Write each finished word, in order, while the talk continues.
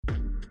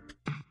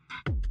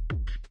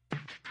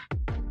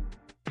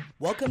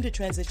Welcome to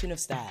Transition of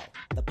Style,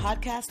 the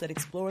podcast that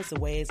explores the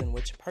ways in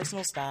which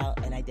personal style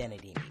and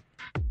identity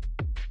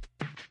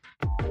meet.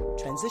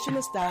 Transition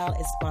of Style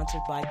is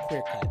sponsored by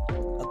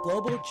QueerCut, a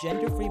global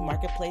gender-free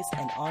marketplace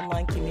and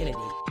online community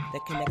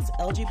that connects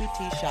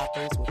LGBT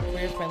shoppers with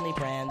queer-friendly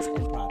brands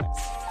and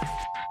products.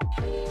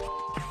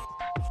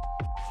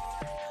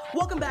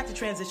 Welcome back to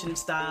Transition of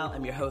Style.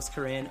 I'm your host,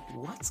 Corinne.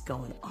 What's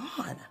going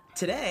on?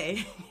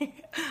 Today,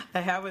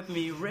 I have with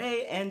me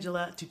Ray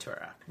Angela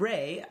Tutura.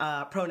 Ray,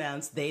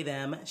 pronouns they,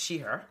 them, she,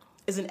 her,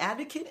 is an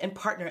advocate and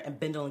partner at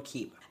Bindle &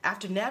 Keep.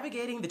 After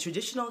navigating the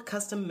traditional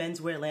custom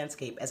menswear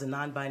landscape as a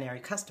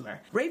non-binary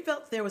customer, Ray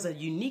felt there was a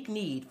unique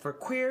need for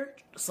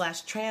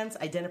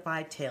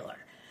queer/trans-identified tailor.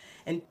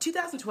 In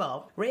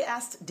 2012, Ray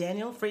asked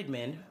Daniel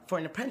Friedman for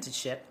an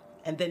apprenticeship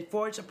and then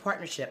forged a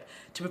partnership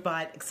to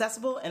provide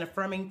accessible and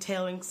affirming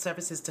tailoring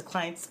services to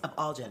clients of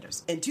all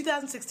genders. In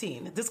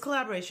 2016, this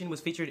collaboration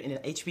was featured in an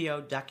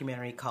HBO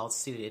documentary called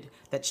Suited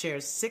that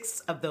shares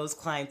 6 of those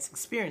clients'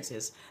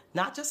 experiences,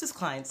 not just as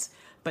clients,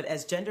 but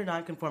as gender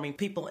nonconforming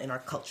people in our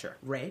culture.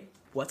 Ray,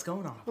 what's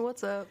going on?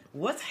 What's up?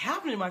 What's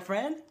happening, my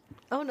friend?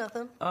 Oh,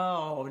 nothing.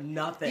 Oh,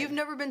 nothing. You've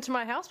never been to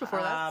my house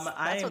before. That's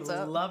what's up.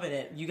 I am loving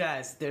it. You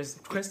guys, there's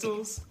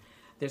crystals,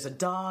 there's a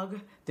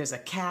dog, there's a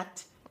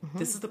cat. Mm-hmm.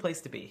 This is the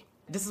place to be.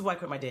 This is why I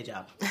quit my day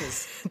job.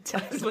 Because I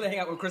just want to hang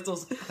out with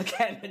crystals, a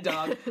cat, and a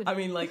dog. I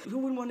mean, like, who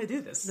wouldn't want to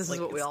do this? This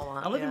is what we all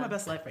want. I'm living my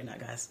best life right now,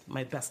 guys.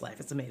 My best life.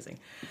 It's amazing.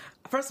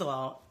 First of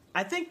all,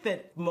 I think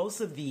that most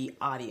of the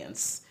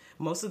audience,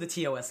 most of the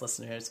TOS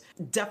listeners,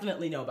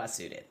 definitely know about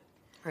Suited.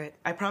 Right.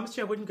 I promised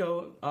you I wouldn't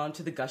go on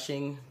to the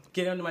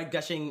get onto my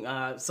gushing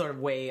sort of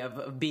way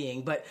of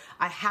being. But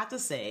I have to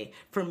say,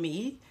 for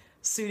me,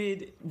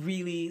 Suited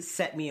really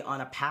set me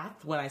on a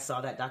path when I saw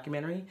that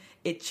documentary.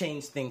 It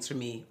changed things for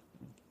me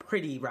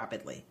pretty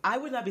rapidly. I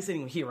would not be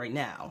sitting here right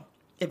now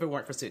if it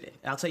weren't for Suited.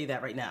 I'll tell you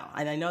that right now.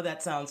 And I know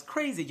that sounds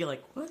crazy. You're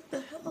like, what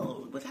the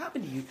hell? What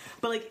happened to you?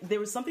 But like, there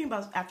was something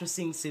about after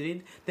seeing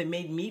Suited that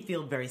made me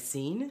feel very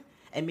seen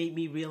and made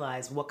me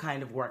realize what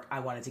kind of work I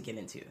wanted to get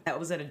into. I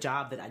was at a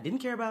job that I didn't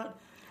care about.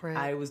 Right.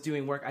 I was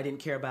doing work I didn't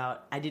care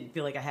about. I didn't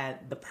feel like I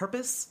had the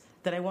purpose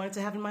that I wanted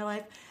to have in my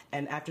life.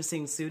 And after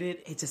seeing Suited,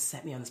 it just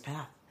set me on this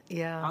path.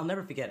 Yeah. I'll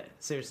never forget it.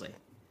 Seriously.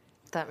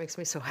 That makes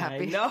me so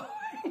happy. I know.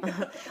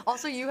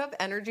 Also, you have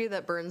energy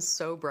that burns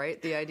so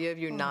bright. The idea of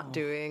you not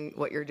doing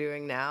what you're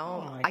doing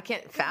now, I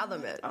can't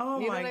fathom it. Oh,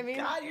 you know what I mean?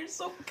 God, you're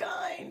so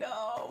kind.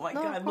 Oh, my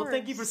No, God. Well,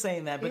 thank you for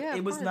saying that, but Yeah,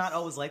 it was course. not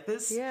always like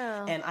this.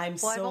 Yeah. And I'm Well,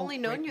 so I've only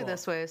known you grateful.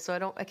 this way, so I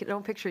don't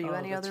picture you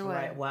any That's other way.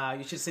 Right. Wow,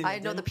 you should have seen I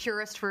know the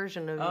purest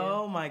version of you.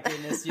 Oh, my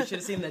goodness. You should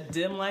have seen the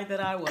dim light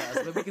that I was.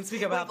 But we can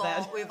speak about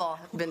that. We've all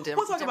been dim.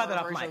 We'll talk about that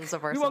off mic. Versions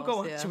of We won't go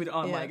ourselves, to it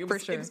on mic. for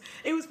sure.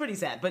 It was pretty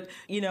sad. But,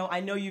 you know, I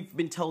know you've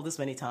been told this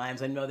many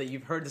times. I know that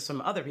you've heard this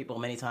from other people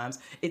many times.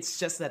 It's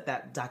just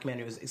that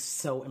documentary is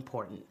so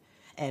important.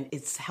 And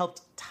it's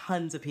helped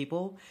tons of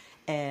people.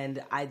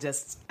 And I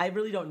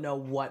really don't know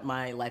what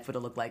my life would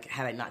have looked like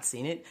had I not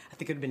seen it. I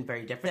think it would have been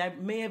very different. I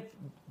may have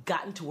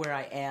gotten to where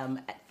I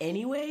am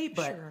anyway,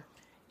 but Sure.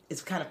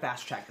 It's kind of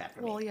fast-tracked that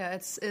for me. Well, yeah,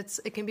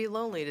 it can be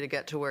lonely to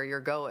get to where you're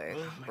going,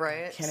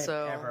 right? God, can it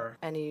so ever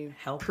any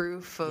help?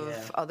 proof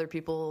of other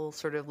people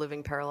sort of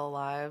living parallel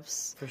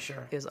lives For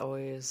sure. is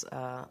always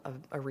a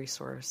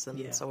resource, and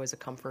it's always a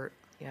comfort.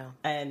 Yeah.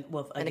 And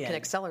well, again, And it can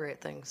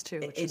accelerate things too,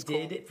 which is it cool.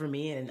 did it for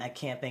me, and I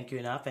can't thank you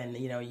enough. And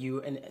you know,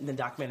 you and the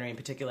documentary in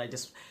particular,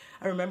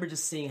 I remember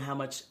just seeing how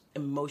much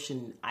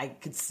emotion I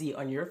could see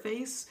on your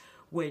face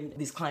when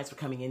these clients were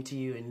coming into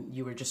you, and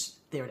you were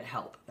just there to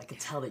help. I could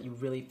tell that you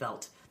really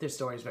felt their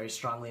stories very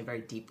strongly and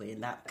very deeply,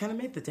 and that kind of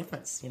made the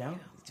difference. You know,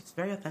 it's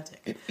very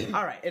authentic.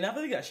 All right, enough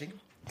of the gushing,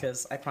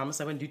 because I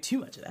promised I wouldn't do too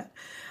much of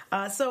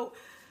that. So,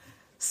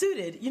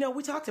 Suited, you know,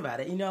 we talked about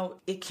it. You know,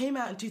 it came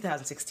out in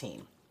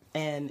 2016.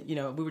 And, you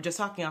know, we were just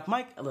talking off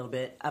mic a little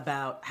bit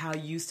about how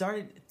you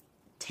started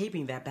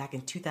taping that back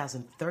in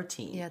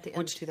 2013. Yeah, at the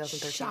end of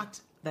 2013. Which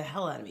shocked the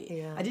hell out of me.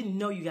 Yeah. I didn't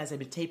know you guys had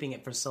been taping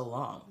it for so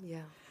long.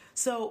 Yeah.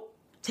 So,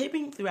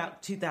 taping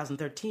throughout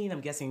 2013, I'm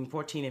guessing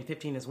 14 and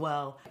 15 as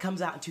well,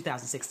 comes out in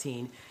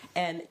 2016,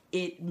 and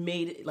it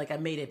made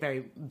a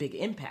very big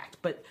impact.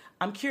 But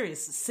I'm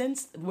curious,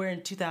 since we're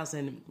in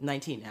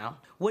 2019 now,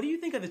 what do you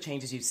think of the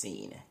changes you've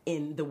seen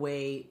in the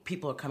way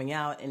people are coming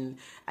out and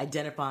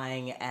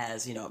identifying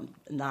as, you know,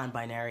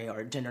 non-binary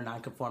or gender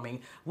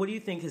non-conforming? What do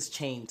you think has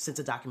changed since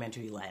the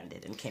documentary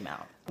landed and came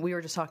out? We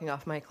were just talking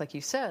off mic, like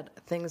you said,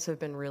 things have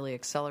been really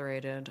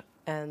accelerated.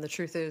 And the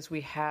truth is,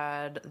 we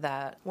had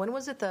that. When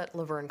was it that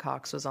Laverne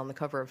Cox was on the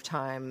cover of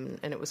Time,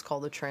 and it was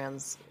called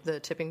the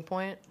tipping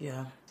point?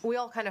 Yeah. We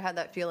all kind of had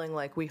that feeling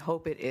like we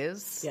hope it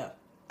is. Yeah.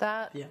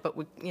 That, Yeah. but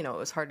it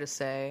was hard to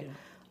say.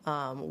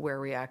 where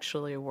we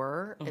actually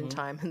were in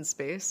time and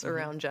space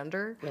around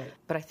gender. Right.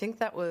 But I think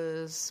that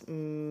was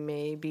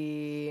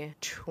maybe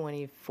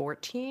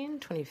 2014,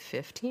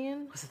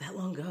 2015. Was it that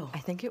long ago? I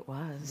think it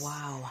was.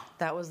 Wow.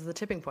 That was the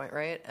tipping point,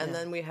 right? And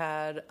then we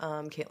had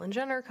Caitlyn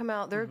Jenner come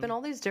out. There have been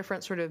all these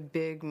different sort of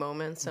big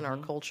moments in our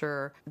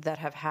culture that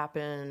have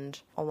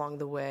happened along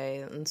the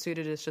way. And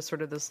Suited is just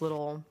sort of this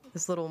little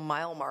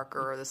mile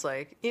marker, or this,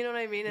 like, you know what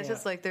I mean? It's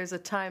just like there's a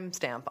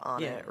timestamp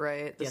on it,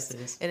 right? Yes, it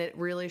is. And it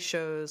really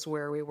shows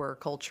where we were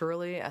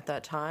culturally at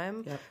that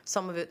time. Yep.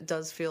 Some of it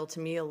does feel to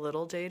me a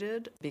little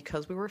dated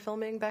because we were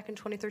filming back in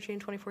 2013,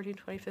 2014,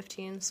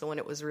 2015. So when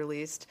it was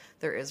released,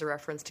 there is a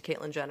reference to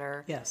Caitlyn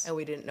Jenner. Yes. And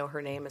we didn't know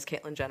her name as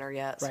Caitlyn Jenner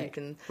yet. So Right. you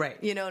can, Right.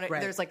 you know,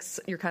 Right. there's like,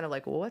 you're kind of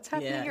like, well, what's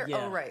happening here?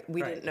 Yeah. Oh, right.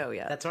 We Right. didn't know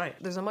yet. That's right.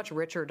 There's a much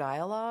richer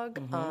dialogue,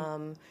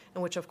 and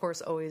which of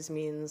course always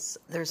means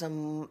there's a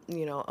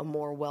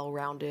more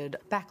well-rounded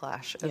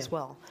backlash as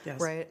well, Yes.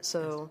 right?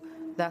 So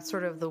that's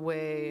sort of the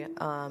way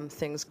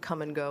things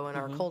come and go in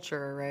our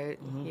culture, right?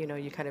 You know,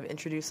 you kind of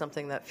introduce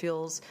something that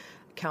feels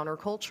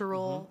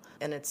countercultural,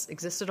 and it's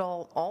existed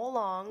all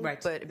along, Right,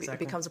 but exactly. it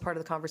becomes a part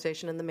of the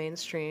conversation in the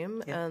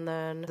mainstream. Yeah. And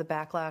then the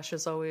backlash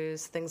is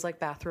always things like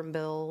bathroom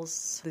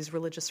bills, these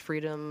religious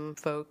freedom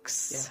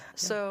folks. Yeah.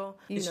 So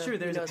It's true.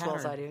 There's you know a as well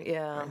as I pattern. do.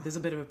 Yeah. Right. There's a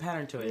bit of a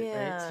pattern to it,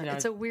 Yeah, right? You know,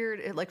 it's a weird.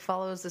 It like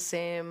follows the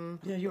same.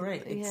 yeah, you're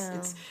right.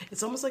 Yeah.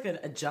 It's almost like an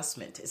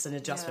adjustment. It's an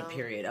adjustment Yeah.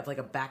 period of like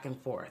a back and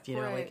forth. You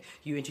know, Right. like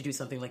you introduce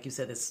something like you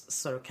said, this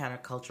sort of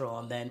countercultural,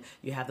 and then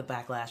you have the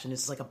backlash, and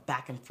it's like a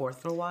back and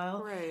forth for a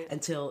while, Right.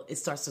 until it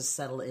starts to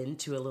settle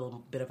into a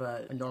little bit of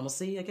a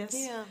normalcy, I guess.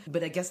 Yeah.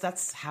 But I guess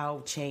that's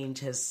how change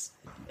has.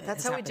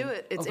 That's has how we do happened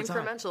it. It's over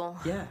time.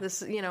 incremental. Yeah.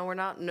 This, we're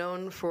not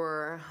known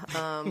for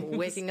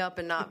waking up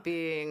and not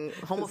being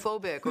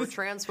homophobic or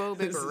transphobic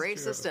This or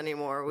is racist true.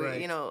 anymore. We,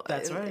 Right.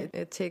 That's right.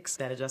 It takes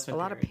That adjustment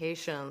a lot of period.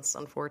 patience,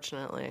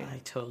 unfortunately. I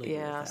totally agree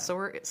with Yeah. that. So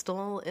we're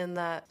still in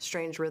that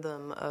strange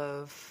rhythm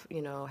of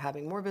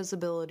having more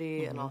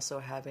visibility and also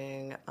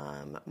having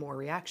more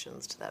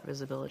reactions to that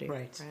visibility.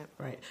 Right.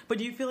 But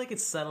do you feel like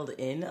it's settled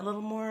in a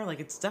little more?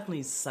 Like it's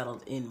definitely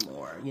settled in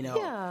more,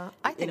 Yeah,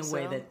 I think in a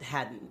way so.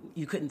 that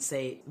you couldn't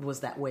say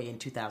was that way in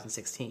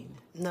 2016.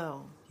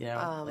 No. You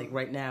know, like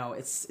right now,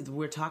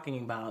 we're talking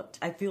about.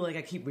 I feel like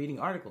I keep reading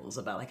articles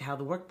about like how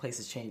the workplace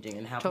is changing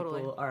and how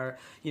Totally. people are,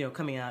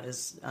 coming out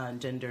as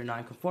gender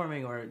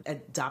nonconforming or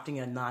adopting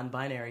a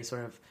non-binary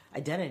sort of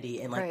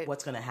identity, and like Right.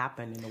 what's going to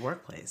happen in the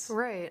workplace.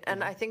 Right.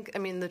 And I think,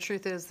 the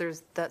truth is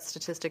there's that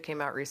statistic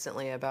came out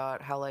recently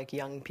about how like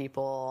young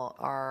people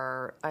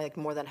are, like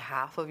more than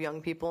half of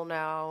young people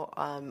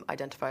now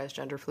identify as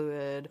gender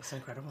fluid. It's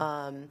incredible.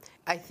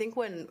 I think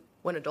when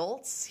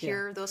adults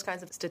hear those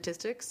kinds of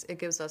statistics, it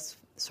gives us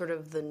sort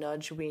of the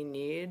nudge we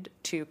need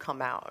to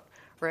come out,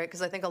 right?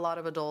 Because I think a lot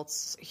of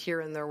adults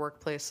hear in their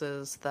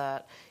workplaces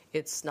that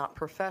it's not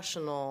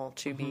professional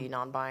to be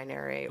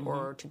non-binary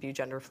or to be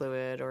gender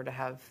fluid or to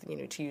have,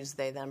 to use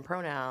they, them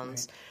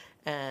pronouns.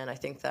 Right. And I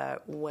think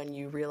that when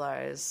you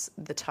realize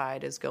the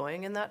tide is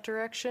going in that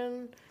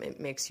direction, it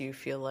makes you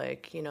feel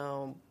like,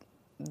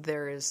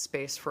 there is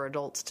space for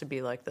adults to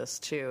be like this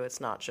too.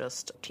 It's not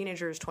just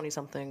teenagers,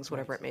 20-somethings,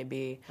 whatever it may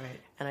be. Right.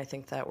 And I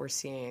think that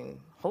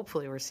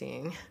hopefully we're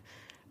seeing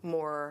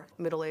more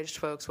middle-aged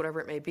folks, whatever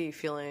it may be,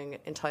 feeling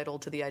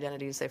entitled to the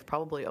identities they've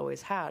probably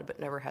always had but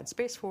never had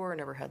space for,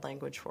 never had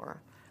language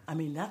for. I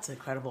mean, that's an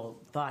incredible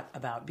thought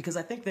about, because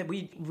I think that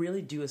we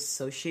really do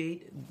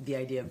associate the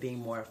idea of being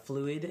more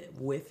fluid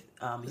with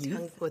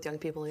youth. With young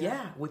people,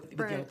 with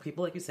Right. young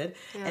people, like you said.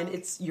 Yeah.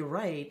 And you're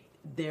right,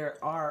 there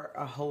are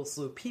a whole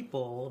slew of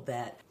people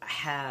that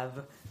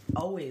have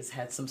always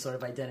had some sort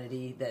of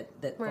identity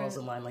that falls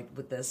in line like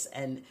with this,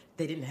 and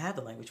they didn't have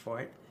the language for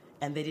it.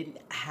 And they didn't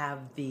have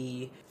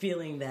the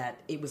feeling that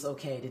it was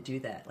okay to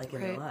do that, like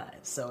in their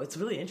lives. So it's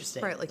really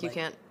interesting. Right, like you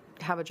can't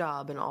have a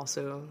job and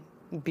also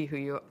be who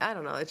you are. I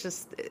don't know. It's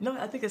just... No,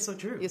 I think it's so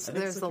true.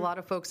 There's a lot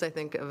of folks, I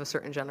think, of a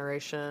certain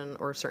generation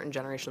or certain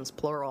generations,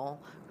 plural,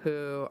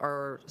 who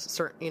are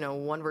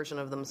certain, one version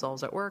of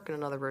themselves at work and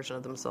another version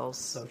of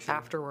themselves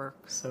after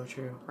work. So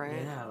true.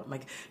 Right. Yeah.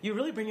 Like, you're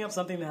really bringing up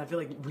something that I feel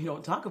like we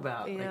don't talk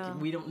about. Yeah.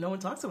 Like, no one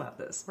talks about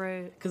this.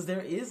 Right. Because there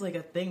is like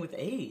a thing with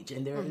age,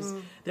 and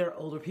there are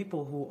older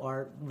people who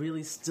are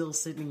really still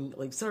sitting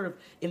like sort of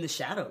in the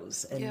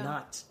shadows and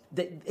not.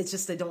 It's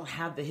just they don't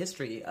have the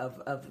history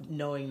of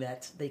knowing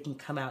that they can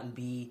come out and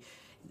be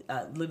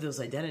live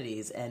those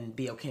identities and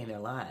be okay in their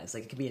lives.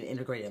 Like it can be an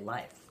integrated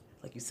life,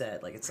 like you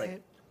said. Like it's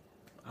like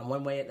I'm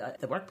one way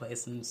at the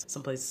workplace and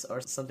someplace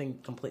or something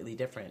completely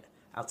different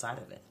outside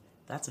of it.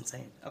 That's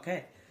insane.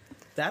 Okay.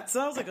 That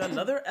sounds like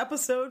another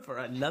episode for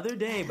another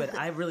day, but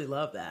I really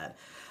love that.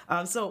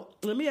 So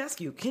let me ask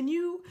you, can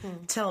you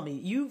tell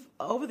me,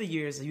 over the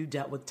years, you've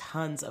dealt with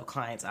tons of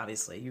clients,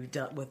 obviously. You've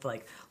dealt with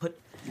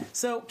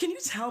so can you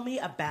tell me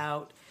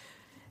about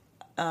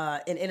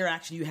an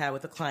interaction you had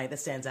with a client that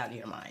stands out in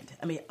your mind?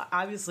 I mean,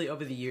 obviously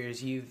over the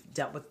years, you've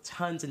dealt with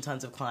tons and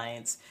tons of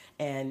clients,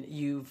 and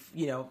you've,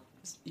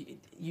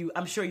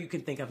 I'm sure you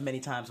can think of many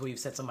times where you've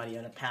set somebody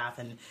on a path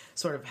and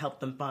sort of helped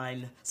them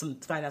find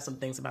out some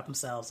things about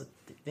themselves that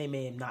they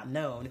may have not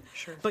known.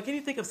 Sure. But can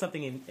you think of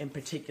something in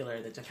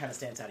particular that just kind of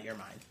stands out of your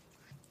mind?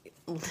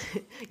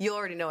 You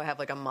already know I have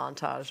like a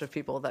montage of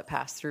people that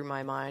pass through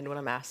my mind when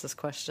I'm asked this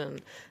question.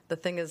 The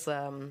thing is,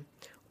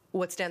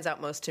 what stands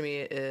out most to me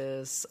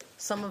is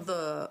some of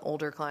the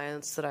older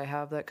clients that I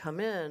have that come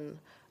in,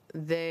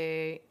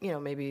 they,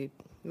 maybe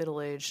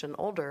middle-aged and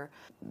older,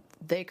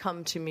 they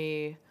come to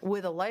me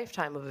with a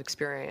lifetime of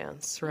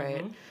experience,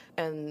 right? Mm-hmm.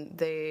 And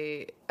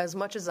they, as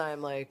much as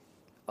I'm like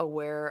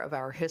aware of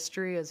our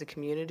history as a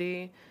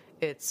community,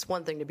 it's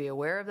one thing to be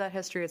aware of that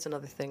history. It's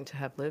another thing to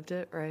have lived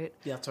it, right?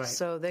 Yeah, that's right.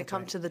 So they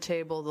come to the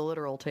table, the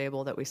literal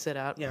table that we sit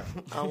at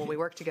when we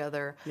work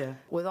together,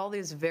 with all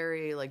these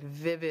very like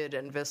vivid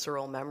and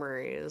visceral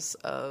memories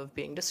of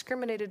being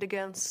discriminated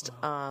against.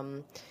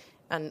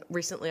 And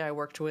recently I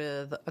worked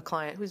with a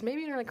client who's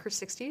maybe in like her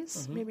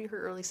 60s, maybe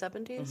her early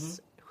 70s,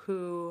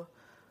 who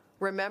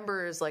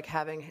remembers like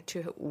having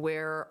to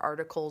wear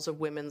articles of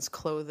women's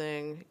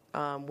clothing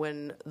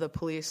when the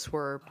police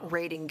were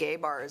raiding gay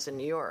bars in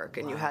New York,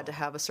 and you had to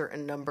have a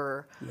certain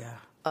number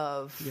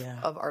of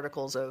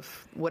articles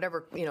of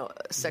whatever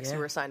sex you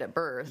were assigned at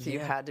birth. You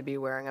had to be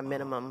wearing a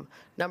minimum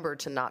number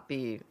to not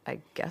be, I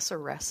guess,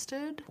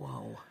 arrested.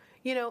 Whoa.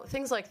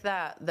 Things like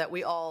that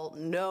we all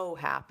know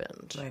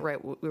happened,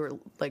 right? We were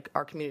like,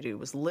 our community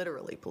was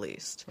literally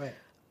policed, right?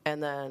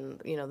 And then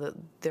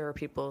there are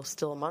people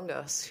still among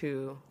us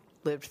who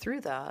lived through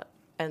that,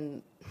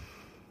 and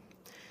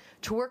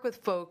to work with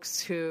folks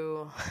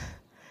who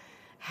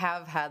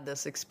have had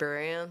this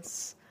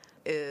experience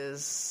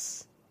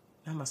is...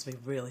 That must be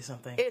really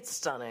something. It's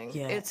stunning.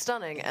 Yeah. It's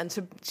stunning. And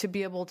to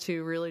be able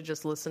to really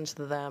just listen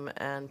to them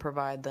and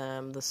provide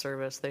them the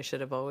service they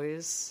should have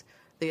always,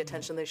 the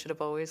attention they should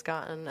have always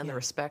gotten, and the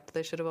respect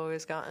they should have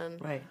always gotten,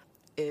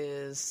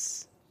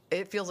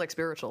 it feels like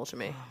spiritual to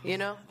me,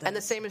 And the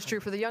same is true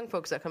for the young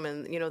folks that come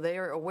in. They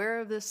are aware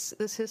of this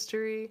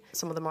history.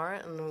 Some of them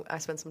aren't, and I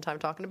spent some time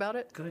talking about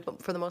it. Good.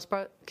 But for the most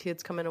part,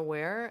 kids come in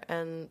aware.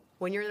 And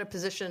when you're in a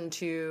position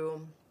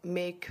to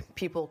make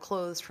people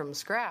clothes from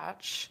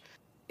scratch,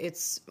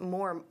 it's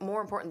more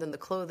important than the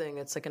clothing.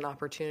 It's like an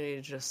opportunity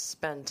to just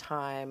spend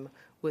time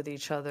with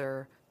each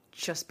other,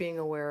 just being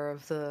aware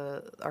of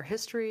our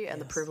history and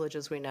the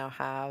privileges we now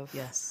have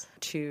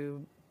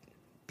to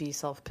be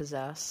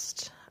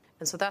self-possessed.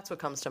 And so that's what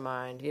comes to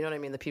mind. You know what I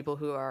mean? The people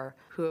who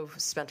have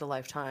spent a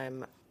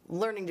lifetime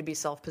learning to be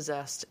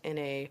self-possessed in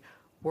a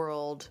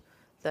world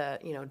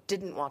that,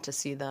 didn't want to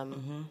see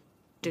them,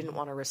 didn't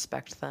want to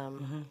respect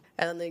them.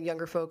 And then the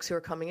younger folks who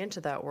are coming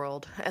into that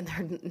world, and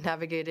they're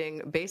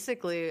navigating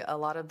basically a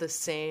lot of the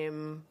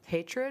same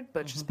hatred,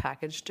 but just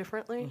packaged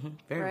differently.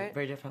 Very, right?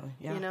 very differently.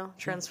 Yeah.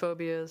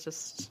 Transphobia is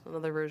just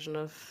another version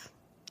of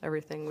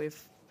everything we've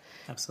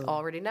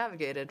already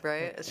navigated,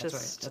 right?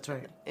 That's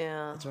right.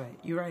 Yeah. That's right.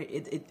 You're right.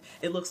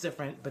 It looks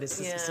different, but it's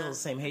still the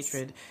same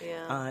hatred.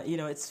 Yeah.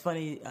 It's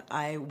funny.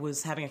 I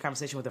was having a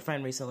conversation with a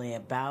friend recently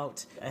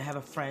about, I have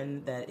a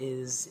friend that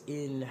is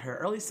in her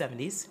early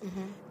 70s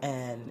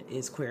and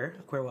is queer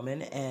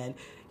woman. And,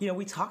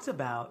 we talked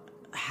about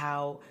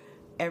how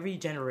every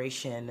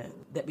generation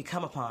that we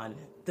come upon,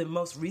 the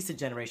most recent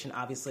generation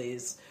obviously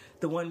is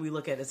the one we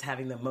look at as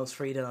having the most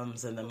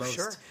freedoms and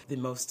the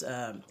most,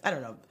 I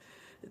don't know,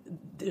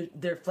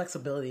 their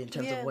flexibility in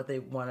terms of what they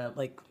want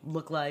to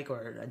look like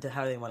or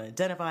how they want to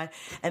identify.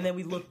 And then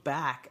we look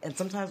back, and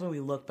sometimes when we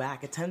look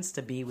back, it tends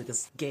to be with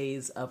this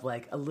gaze of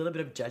a little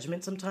bit of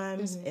judgment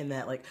sometimes, in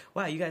that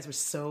wow, you guys were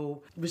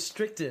so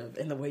restrictive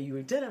in the way you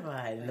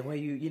identified and the way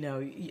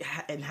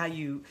and how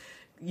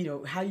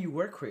you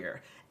were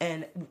queer.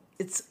 And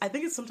I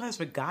think it's sometimes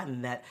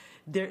forgotten that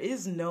there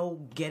is no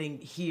getting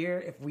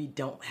here if we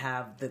don't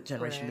have the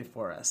generation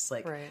before us.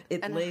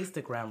 It lays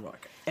the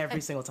groundwork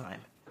every single time.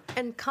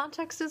 And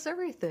context is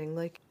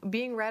everything.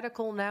 Being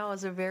radical now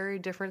is a very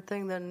different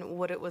thing than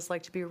what it was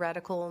like to be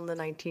radical in the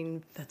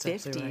 1950s. That's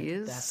absolutely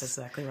right. That's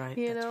exactly right.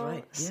 That's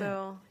right. Yeah.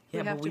 So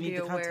but we need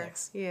the aware.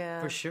 Context.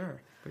 Yeah. For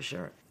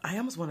sure. I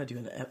almost want to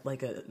do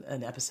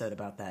an episode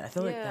about that. I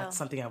feel like that's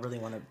something I really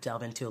want to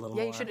delve into a little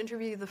more. Yeah, you should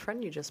interview the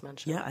friend you just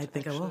mentioned. Yeah, I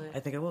think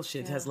I will.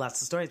 She has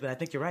lots of stories, but I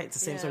think you're right. It's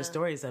the same sort of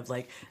stories of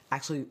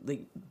actually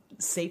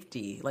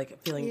safety,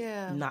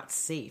 feeling not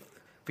safe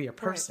for your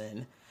person.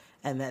 Right.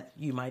 And that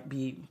you might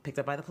be picked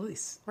up by the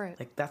police. Right.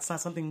 That's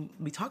not something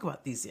we talk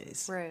about these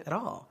days at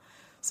all.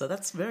 So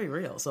that's very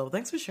real. So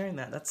thanks for sharing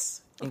that.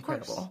 That's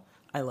incredible. Course.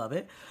 I love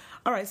it.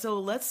 All right, so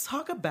let's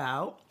talk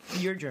about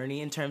your journey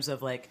in terms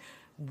of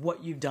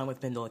what you've done with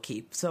Bindle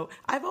Keep. So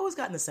I've always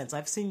gotten the sense,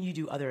 I've seen you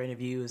do other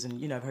interviews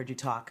and I've heard you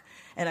talk,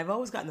 and I've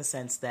always gotten the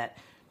sense that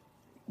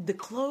the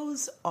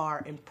clothes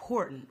are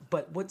important,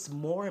 but what's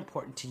more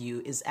important to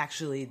you is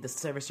actually the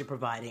service you're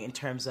providing in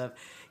terms of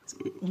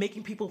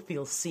making people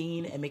feel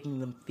seen and making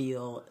them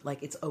feel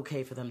like it's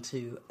okay for them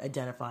to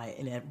identify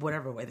in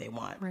whatever way they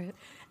want. Right.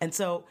 And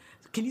so,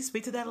 can you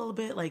speak to that a little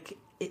bit? Like,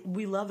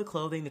 we love the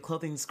clothing. The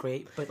clothing's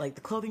great, but like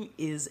the clothing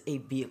is a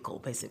vehicle,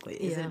 basically,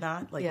 is it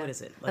not? Like, what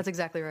is it? Like, that's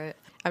exactly right.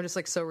 I'm just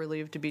like so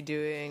relieved to be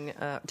doing,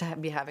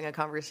 be having a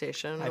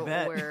conversation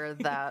where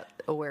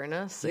that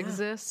awareness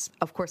exists.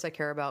 Of course, I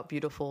care about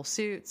beautiful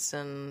suits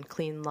and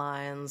clean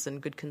lines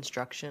and good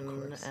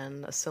construction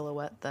and a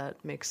silhouette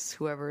that makes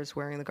whoever is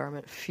wearing the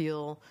garment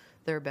feel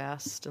their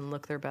best and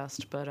look their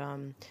best, but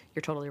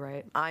you're totally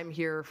right. I'm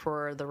here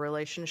for the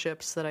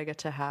relationships that I get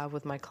to have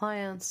with my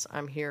clients.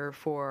 I'm here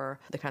for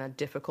the kind of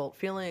difficult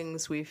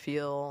feelings we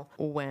feel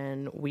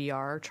when we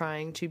are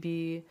trying to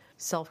be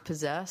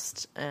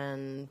self-possessed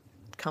and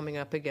coming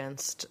up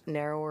against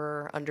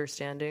narrower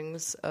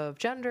understandings of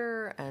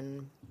gender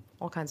and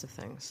all kinds of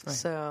things. Right.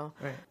 So,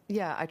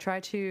 yeah, I try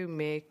to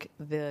make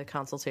the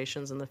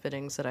consultations and the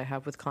fittings that I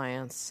have with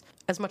clients,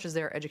 as much as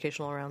they're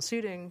educational around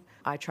suiting,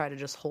 I try to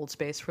just hold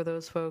space for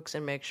those folks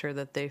and make sure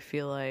that they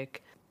feel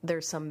like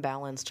there's some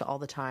balance to all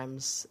the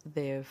times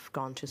they've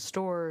gone to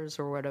stores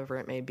or whatever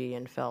it may be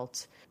and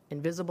felt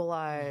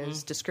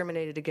invisibilized,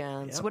 discriminated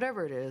against,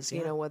 whatever it is,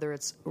 you know, whether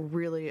it's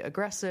really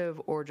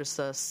aggressive or just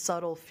a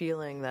subtle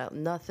feeling that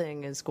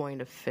nothing is going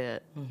to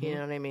fit, you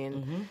know what I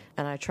mean?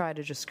 And I try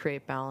to just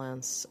create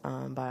balance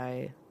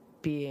by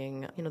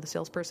being, you know, the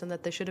salesperson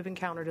that they should have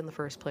encountered in the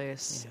first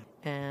place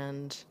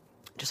and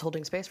just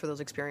holding space for those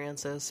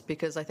experiences,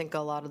 because I think a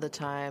lot of the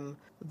time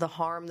the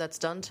harm that's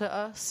done to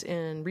us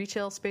in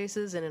retail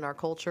spaces and in our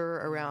culture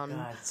around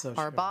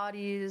our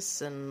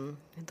bodies and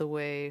the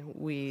way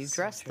we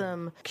dress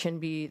them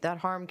that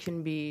harm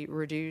can be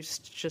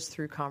reduced just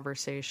through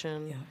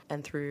conversation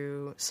and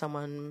through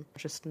someone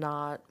just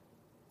not,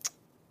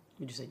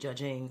 would you say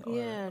judging?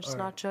 Or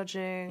not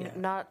judging,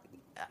 not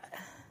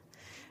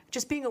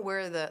just being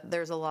aware that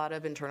there's a lot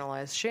of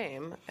internalized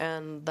shame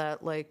and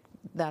that like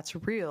that's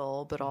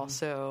real, but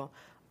also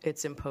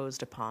it's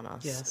imposed upon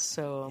us.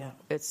 So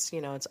it's, you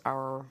know, it's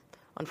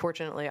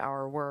unfortunately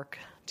our work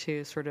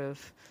to sort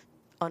of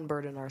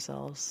unburden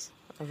ourselves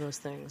of those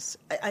things.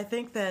 I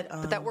think that...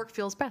 but that work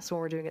feels best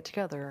when we're doing it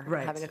together,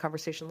 having a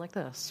conversation like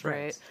this,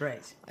 right?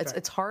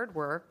 It's hard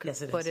work,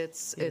 yes, it is.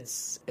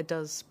 But it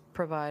does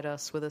provide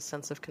us with a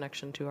sense of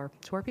connection to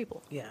our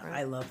people. Yeah,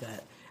 right? I love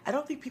that. I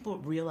don't think people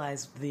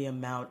realize the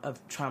amount of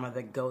trauma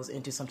that goes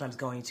into sometimes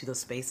going to those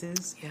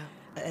spaces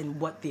and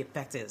what the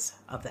effect is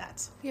of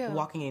that.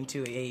 Walking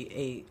into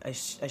a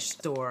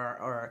store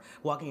or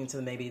walking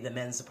into maybe the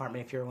men's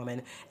department if you're a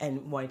woman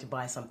and wanting to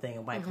buy something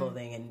and buy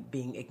clothing and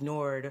being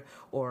ignored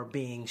or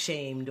being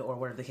shamed or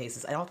whatever the case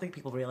is. I don't think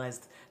people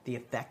realize the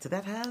effect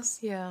that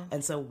has.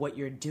 And so what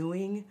you're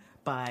doing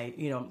by,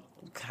 you know,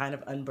 kind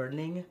of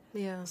unburdening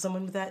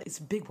someone with that, it's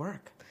big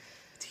work.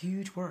 It's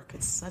huge work.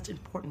 It's such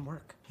important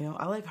work. You know,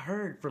 all I've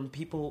heard from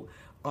people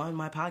on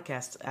my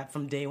podcast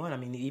from day one, I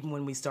mean, even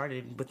when we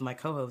started with my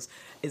co-host,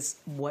 is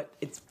what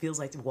it feels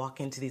like to walk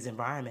into these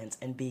environments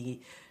and be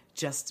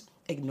just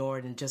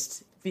ignored and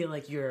just feel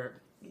like you're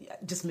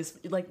just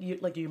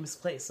you're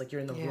misplaced, like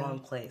you're in the wrong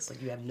place,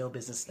 like you have no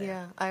business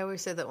there. I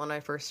always say that when I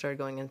first started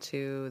going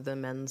into the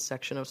men's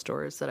section of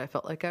stores that I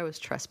felt like I was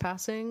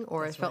trespassing,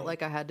 or I felt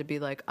like I had to be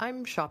like,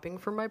 I'm shopping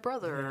for my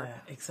brother.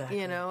 Exactly.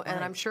 You know,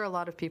 and I'm sure a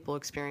lot of people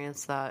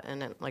experience that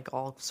in like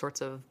all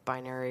sorts of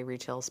binary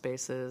retail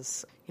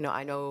spaces. You know,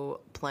 I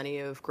know plenty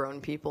of grown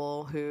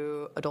people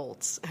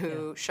adults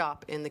who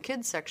shop in the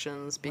kids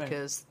sections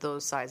because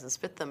those sizes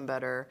fit them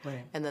better.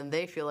 And then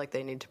they feel like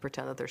they need to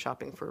pretend that they're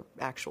shopping for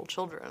actual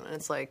children. And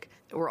it's like,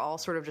 we're all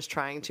sort of just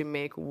trying to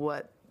make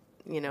what,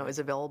 you know, is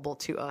available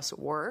to us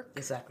work.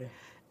 Exactly.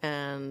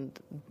 And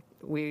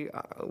we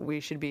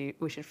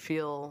should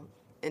feel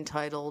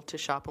entitled to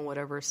shop in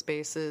whatever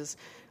spaces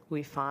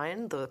we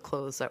find the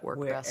clothes that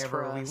work best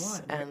for us.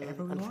 And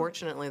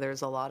unfortunately,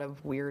 there's a lot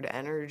of weird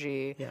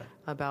energy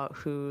about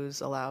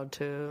who's allowed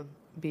to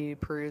be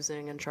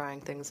perusing and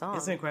trying things on.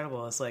 It's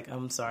incredible. It's like,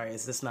 I'm sorry,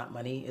 is this not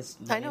money? Is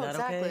I money know, not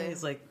exactly. okay?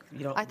 It's like,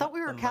 you know, I thought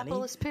we were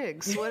capitalist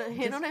pigs. What,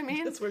 you know what I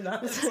mean? Yes, we're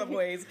not in some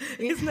ways.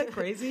 Isn't that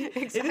crazy?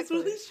 It is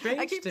really strange to me.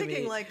 I keep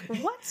thinking, like,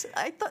 what?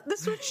 I thought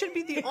this should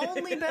be the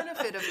only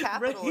benefit of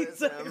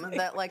capitalism,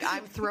 that, like,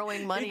 I'm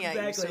throwing money at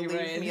you, so leave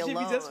me alone.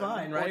 Should be just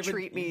fine, right? Or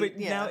treat me,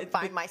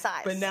 find my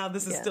size. But now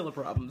this is still a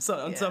problem, so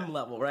on some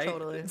level, right?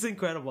 Totally. It's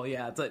incredible,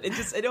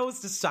 it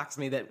always just shocks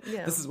me that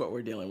this is what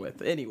we're dealing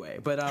with. Anyway,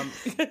 but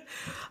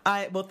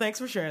thanks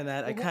for sharing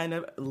that. I kind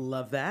of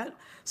love that.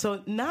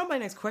 So now my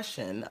next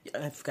question,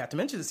 I forgot to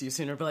mention this to you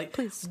sooner, but like,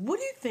 please, what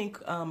do you think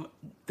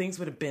things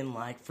would have been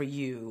like for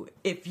you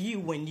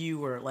when you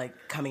were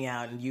like coming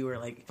out and you were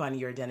like finding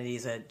your identity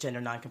as a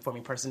gender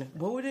nonconforming person?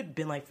 What would it have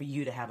been like for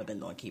you to have a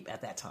been on keep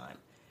at that time?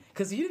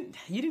 Because you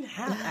didn't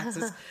have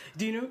access.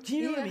 Do you know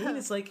what I mean?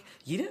 It's like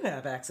you didn't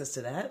have access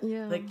to that.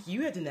 Like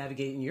you had to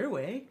navigate in your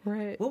way.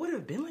 Right. What would it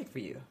have been like for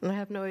you? I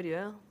have no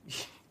idea.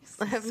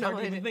 I have no idea. It's hard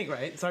to even think,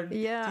 right? It's hard.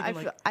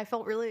 I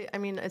felt really. I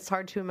mean, it's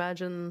hard to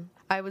imagine.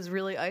 I was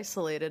really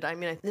isolated. I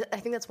mean, I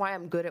think that's why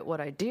I'm good at what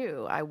I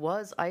do. I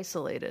was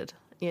isolated.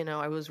 You know,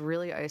 I was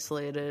really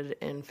isolated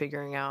in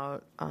figuring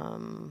out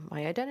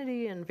my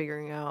identity and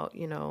figuring out,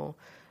 you know,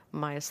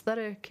 my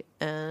aesthetic,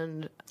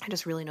 and I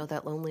just really know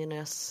that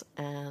loneliness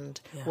and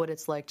Yeah. what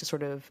it's like to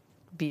sort of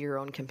be your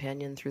own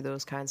companion through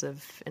those kinds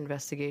of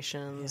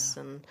investigations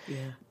and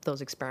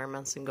those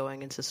experiments and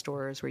going into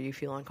stores where you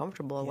feel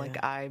uncomfortable. Yeah.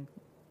 Like I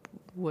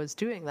was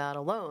doing that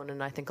alone,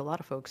 and I think a lot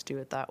of folks do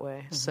it that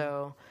way.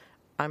 So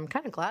I'm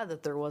kind of glad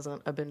that there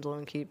wasn't a Binge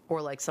Alone Keep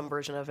or like some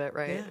version of it,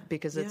 right? Yeah.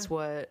 Because it's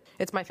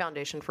it's my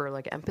foundation for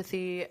like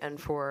empathy and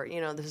for,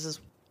 this is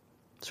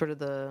sort of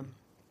the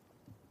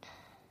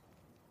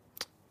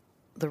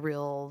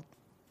real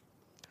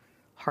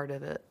heart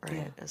of it,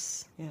 right?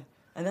 Yeah.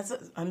 And that's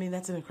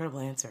an incredible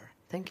answer.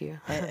 Thank you.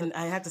 And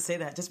I have to say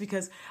that just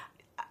because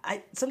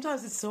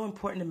sometimes it's so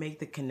important to make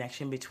the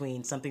connection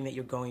between something that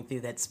you're going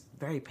through that's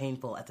very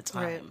painful at the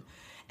time Right.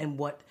 and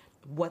what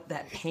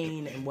that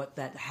pain and what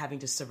that having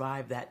to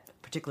survive that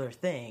particular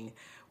thing,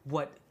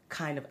 what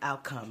kind of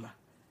outcome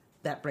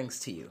that brings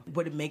to you,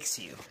 what it makes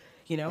you,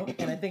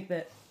 And I think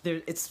that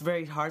it's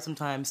very hard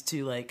sometimes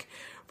to like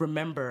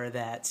remember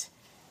that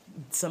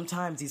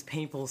sometimes these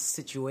painful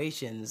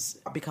situations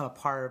become a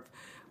part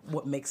of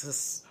what makes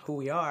us who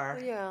we are.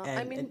 Yeah,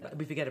 and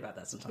we forget about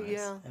that sometimes.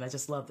 Yeah. And I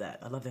just love that.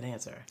 I love that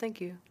answer. Thank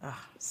you.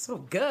 So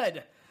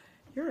good.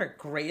 You're a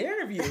great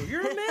interview.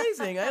 You're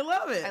amazing. I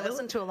love it. I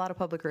listen to a lot of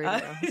public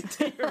radio.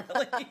 Do you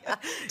really?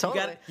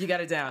 Totally. You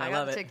got it down. I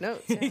love it. take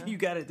notes. Yeah. You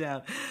got it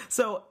down.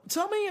 So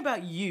tell me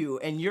about you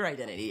and your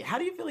identity. How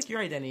do you feel like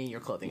your identity and your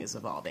clothing is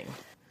evolving?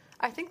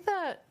 I think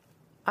that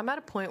I'm at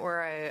a point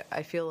where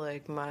I feel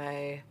like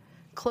my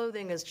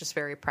clothing is just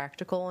very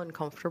practical and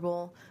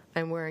comfortable.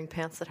 I'm wearing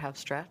pants that have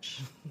stretch.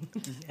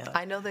 Yeah.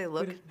 I know they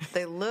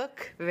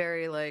look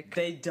very like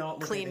They don't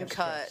look clean like they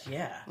cut. have stretch.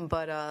 Yeah.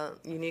 But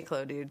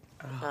Uniqlo, dude.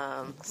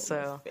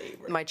 So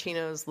favorite. my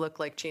chinos look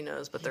like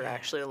chinos, but they're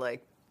actually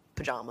like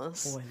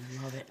pajamas. Oh,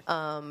 I love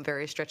it.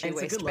 Very stretchy And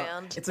it's a good look.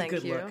 waistband. It's a Thank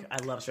good you. look. I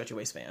love a stretchy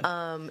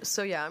waistband.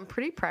 So yeah, I'm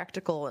pretty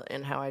practical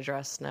in how I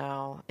dress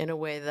now in a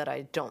way that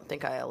I don't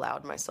think I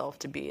allowed myself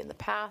to be in the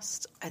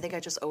past. I think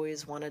I just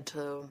always wanted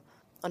to.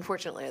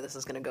 Unfortunately, this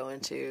is going to go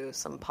into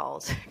some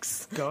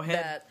politics. Go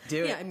ahead.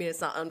 Do it. Yeah, I mean,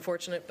 it's not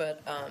unfortunate,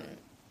 but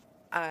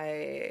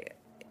I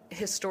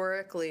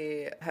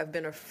historically have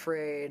been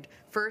afraid,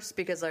 first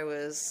because I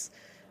was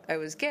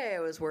gay, I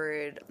was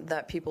worried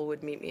that people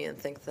would meet me and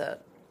think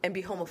that, and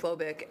be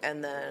homophobic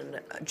and then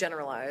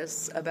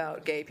generalize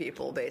about gay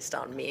people based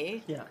on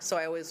me. Yeah. So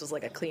I always was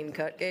like a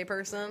clean-cut gay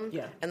person.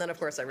 Yeah. And then, of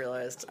course, I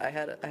realized I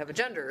have a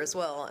gender as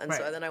well. And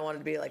so Right. then I wanted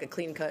to be like a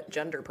clean-cut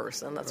gender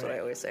person. That's what Right.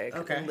 I always say,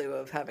 Okay. in lieu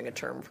of having a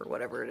term for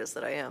whatever it is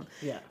that I am.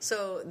 Yeah.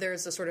 So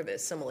there's a sort of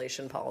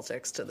assimilation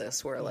politics to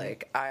this where,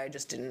 like, I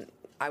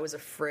was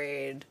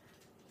afraid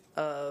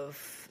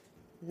of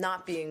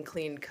not being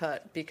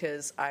clean-cut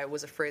because I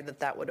was afraid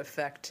that would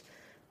affect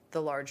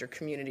the larger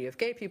community of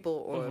gay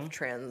people or of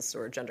trans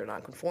or gender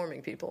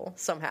nonconforming people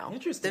somehow.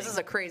 Interesting. This is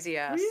a crazy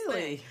ass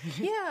Really?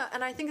 thing. Yeah,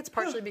 and I think it's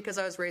partially because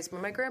I was raised by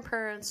my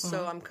grandparents,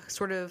 so I'm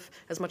sort of,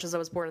 as much as I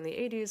was born in the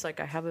 80s, like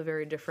I have a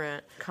very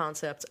different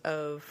concept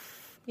of,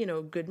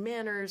 good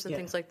manners and Yeah.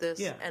 things like this.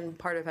 Yeah. And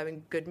part of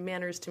having good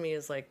manners to me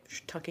is like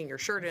tucking your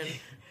shirt in.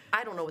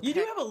 I don't know what You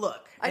the do heck. have a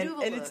look. I do have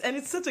a and look.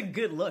 It's such a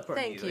good look on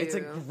Thank you. It's a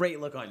you. great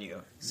look on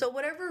you. So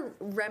whatever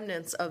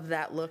remnants of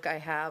that look I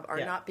have are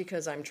Yeah. not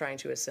because I'm trying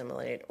to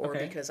assimilate or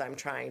Okay. because I'm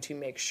trying to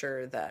make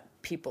sure that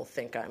people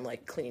think I'm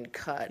like clean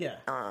cut. Yeah.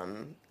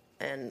 And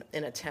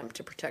an attempt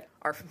to protect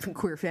our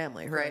queer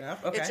family, right?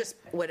 enough. Okay. It's just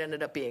what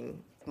ended up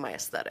being my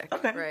aesthetic,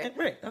 Okay. right?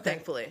 Right. Okay.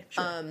 Thankfully.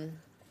 Sure.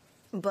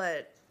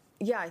 But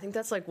yeah, I think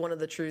that's like one of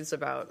the truths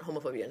about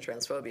homophobia and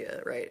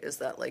transphobia, right? Is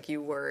that like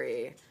you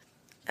worry,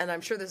 and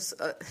I'm sure this,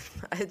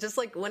 just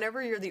like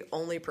whenever you're the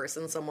only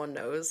person someone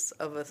knows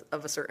of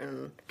a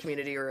certain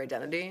community or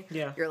identity,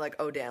 Yeah. you're like,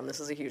 oh damn, this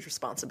is a huge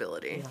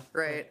responsibility, Yeah.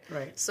 right?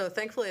 Right. So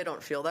thankfully, I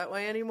don't feel that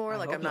way anymore.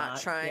 Like hope I'm not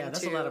not. trying Yeah, that's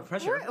to. a lot of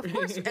pressure. Right, of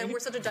course, and we're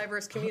such a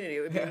diverse community.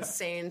 It would be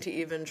insane to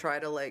even try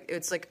to like.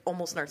 It's like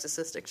almost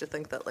narcissistic to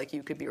think that like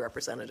you could be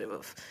representative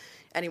of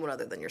anyone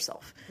other than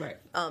yourself. Right.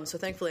 So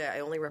thankfully, I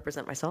only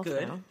represent myself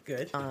Good. now.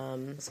 Good.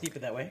 Let's keep it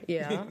that way.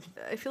 Yeah.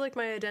 I feel like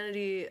my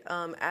identity,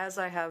 as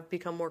I have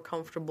become more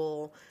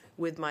comfortable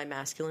with my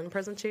masculine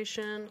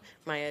presentation,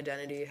 my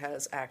identity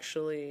has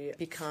actually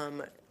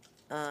become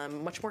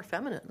much more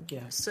feminine.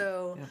 Yeah.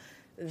 So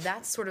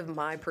that's sort of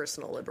my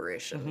personal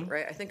liberation,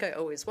 right? I think I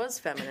always was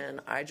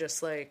feminine. I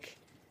just like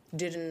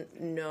didn't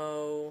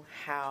know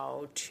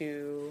how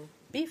to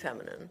be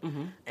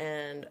feminine.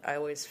 And I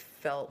always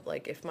felt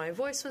like if my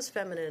voice was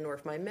feminine or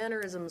if my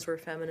mannerisms were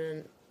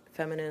feminine,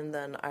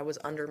 then I was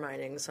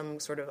undermining some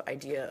sort of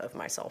idea of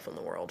myself in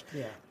the world.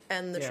 Yeah.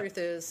 And the Yeah. truth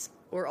is,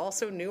 we're all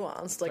so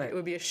nuanced. Like, Right. it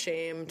would be a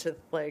shame to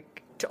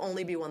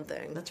only be one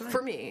thing. That's right.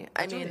 For me.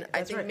 That's I mean, right. I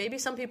That's think right. maybe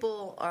some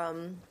people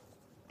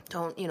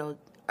don't,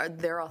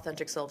 their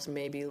authentic selves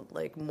may be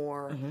like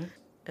more.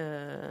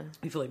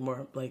 You feel like more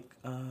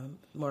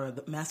of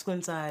the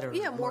masculine side, or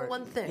more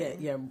one thing.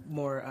 Yeah,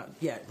 more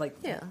Yeah.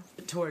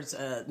 towards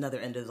another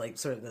end of like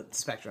sort of the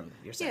spectrum.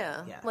 You're saying,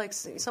 Yeah, like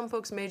some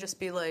folks may just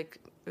be like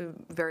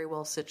very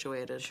well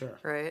situated. Sure.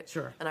 Right?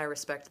 Sure. And I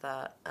respect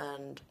that.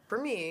 And for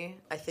me,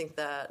 I think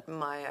that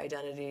my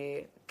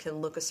identity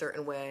can look a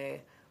certain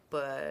way,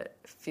 but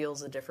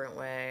feels a different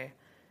way.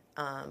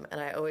 And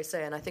I always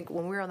say, and I think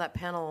when we were on that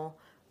panel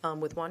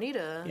with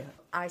Juanita,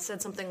 I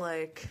said something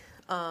like,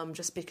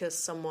 just because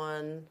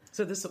someone...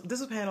 So this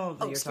is a panel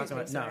that you're talking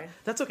about. Sorry. No,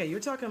 that's okay. You're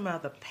talking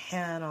about the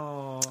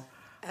panel...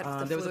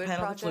 there was a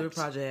panel at the Fluid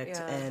Project,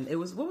 and it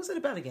was, what was it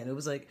about again? It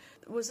was like...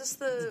 Was this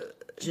the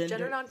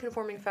gender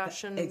nonconforming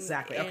fashion?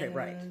 Exactly. Okay,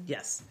 right.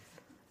 Yes.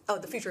 Oh,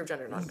 the future of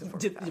gender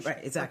nonconforming fashion. Right,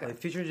 exactly. Okay.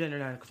 Future of gender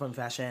nonconforming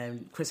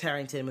fashion. Chris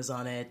Harrington was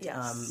on it.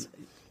 Yes.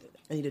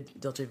 Anita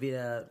Dolce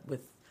Vita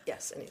with...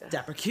 Yes, Anita.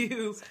 Dapper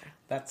Q.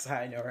 That's how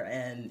I know her.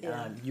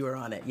 And you were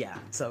on it. Yeah.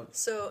 So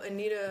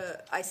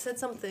Anita, I said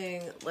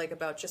something like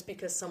about just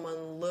because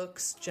someone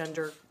looks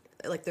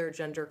like they're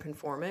gender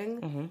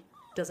conforming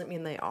doesn't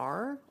mean they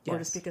are. Or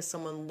just because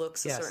someone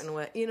looks a certain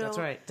way. You know? That's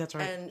right. That's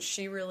right.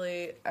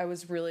 And I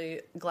was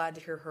really glad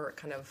to hear her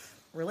kind of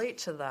relate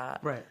to that.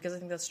 Right. Because I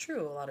think that's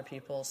true, a lot of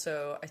people.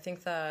 So I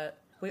think that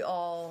we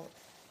all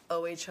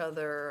owe each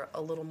other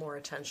a little more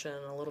attention,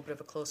 a little bit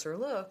of a closer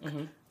look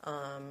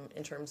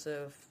in terms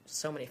of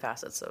so many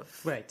facets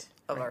of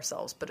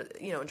ourselves, but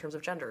in terms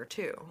of gender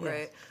too,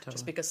 right? Totally.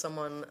 Just because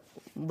someone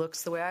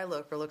looks the way I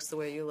look or looks the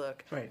way you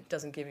look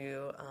doesn't give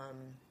you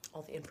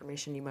all the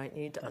information you might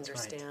need to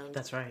understand.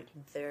 That's right.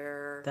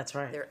 Their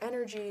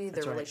energy,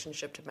 their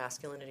relationship to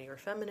masculinity or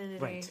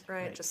femininity,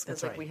 right? Just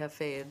because we have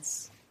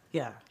fades.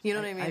 Yeah, you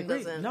know what I mean. I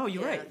agree. No,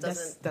 you're right. It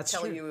doesn't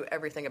tell true. you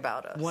everything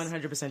about us.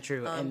 100%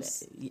 true.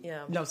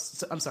 No,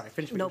 I'm sorry.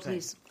 Finish. No,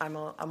 please. I'm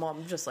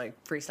just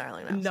like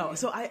freestyling now. No,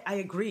 so I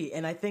agree,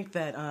 and I think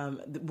that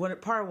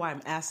part of why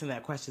I'm asking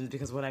that question is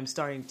because what I'm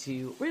starting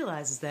to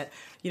realize is that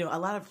a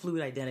lot of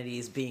fluid identity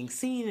is being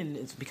seen and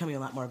it's becoming a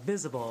lot more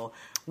visible.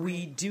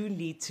 We do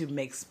need to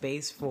make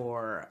space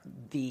for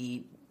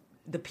the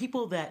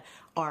people that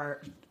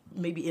are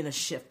maybe in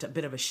a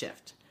bit of a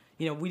shift.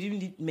 We do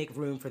need to make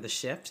room for the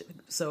shift.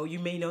 So you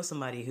may know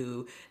somebody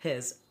who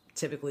has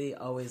typically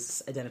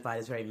always identified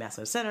as very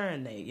masculine center,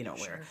 and they,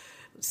 wear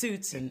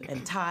suits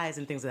and ties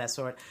and things of that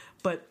sort.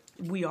 But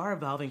we are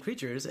evolving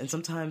creatures, and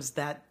sometimes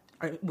that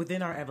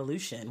within our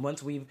evolution,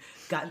 once we've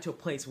gotten to a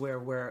place where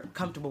we're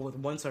comfortable with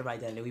one sort of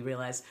identity, we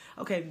realize,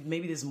 okay,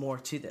 maybe there's more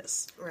to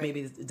this. Right.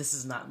 Maybe this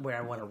is not where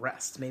I want to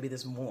rest. Maybe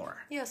there's more.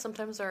 Yeah,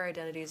 sometimes our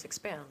identities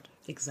expand.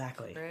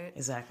 Exactly. Right?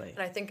 Exactly. And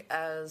I think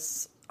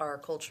as our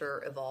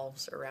culture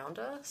evolves around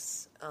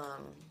us,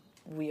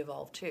 we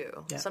evolve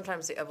too. Yeah.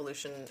 Sometimes the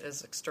evolution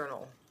is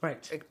external.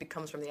 Right. It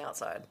comes from the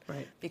outside.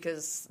 Right.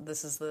 Because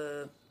this is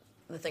the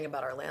thing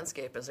about our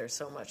landscape is there's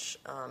so much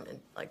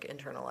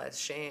internalized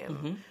shame.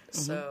 Mm-hmm.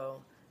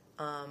 So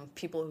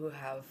people who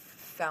have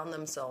found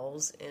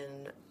themselves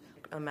in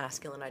a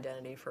masculine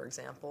identity, for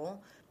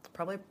example,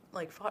 probably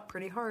fought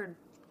pretty hard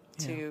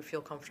to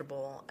feel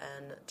comfortable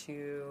and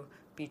to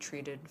be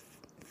treated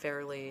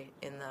fairly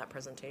in that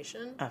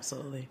presentation.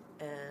 Absolutely.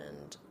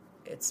 And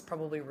it's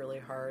probably really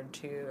hard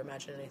to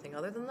imagine anything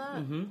other than that.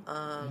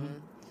 Mm-hmm.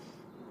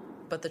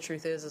 But the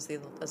truth is as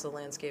the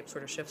landscape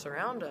sort of shifts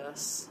around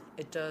us,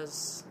 it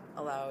does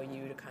allow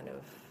you to kind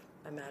of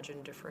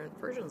imagine different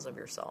versions of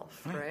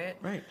yourself, right?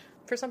 Right.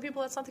 For some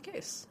people, that's not the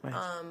case. Right.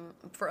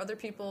 For other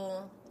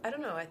people, I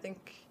don't know. I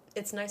think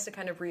it's nice to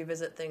kind of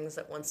revisit things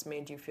that once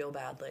made you feel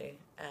badly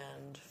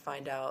and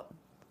find out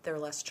they're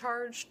less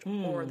charged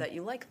or that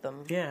you like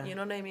them. Yeah. You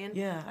know what I mean?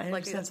 Yeah, I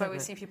understand. That's why we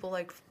see people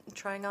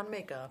trying on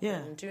makeup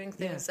and doing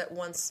things that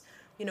once...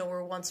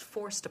 were once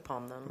forced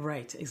upon them.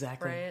 Right,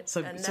 exactly. Right?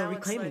 So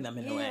reclaiming them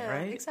in a way,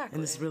 right? Exactly.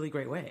 In this really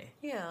great way.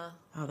 Yeah.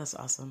 Oh, that's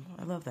awesome.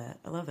 I love that.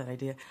 I love that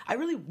idea. I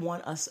really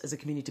want us as a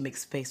community to make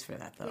space for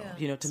that, though.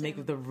 Yeah, to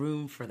make the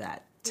room for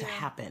that to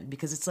happen.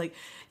 Because it's like,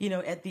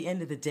 at the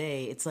end of the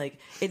day, it's like,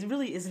 it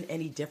really isn't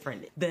any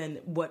different than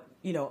what,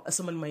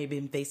 someone might have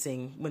been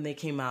facing when they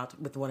came out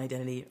with one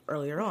identity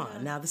earlier on.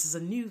 Yeah. Now, this is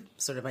a new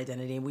sort of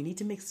identity, and we need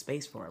to make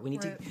space for it. We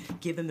need to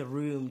give them the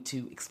room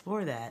to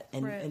explore that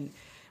and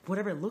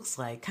whatever it looks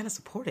like, kind of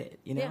support it,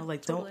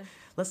 totally.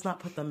 Let's not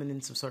put them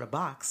in some sort of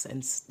box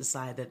and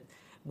decide that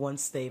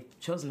once they've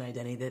chosen an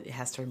identity that it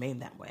has to remain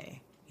that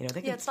way.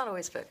 It's not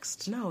always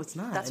fixed. No, it's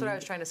not. That's what I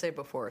was trying to say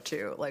before,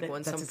 too.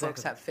 When some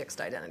folks have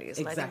fixed identities.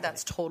 And I think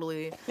that's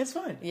totally... It's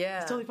fine.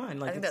 Yeah. It's totally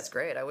fine. I think that's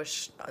great. I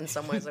wish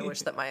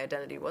that my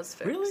identity was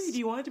fixed. Really? Do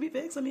you want it to be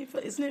fixed? I mean,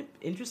 isn't it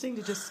interesting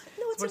to just...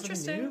 No, it's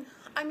interesting.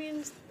 I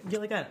mean... You're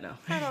like, I don't know.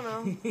 I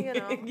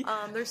don't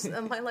know. There's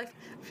my life...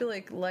 I feel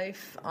like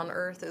life on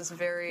Earth is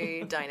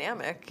very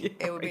dynamic.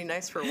 Yeah, it would be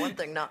nice for one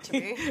thing not to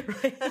be.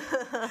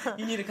 Right.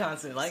 You need a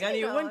constant. I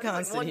need one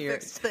constant one here.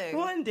 Fixed thing.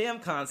 One damn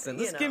constant.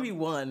 Let's give me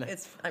one.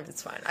 It's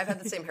fine. I've had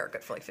the same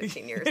haircut for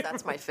 15 years.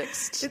 That's my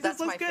fixed. It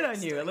looks good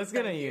on you. It looks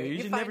good on you.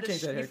 You should never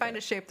change that haircut. You find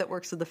a shape that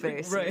works with the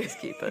face. Right. And just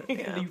keep it.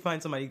 Yeah. You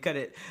find somebody to cut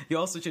it. You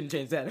also shouldn't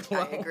change that as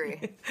well. I agree.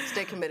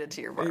 Stay committed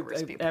to your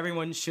barbers, people.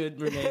 Everyone should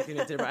remain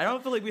committed to their barbers. I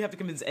don't feel like we have to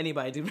convince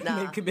anybody to Nah.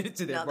 remain committed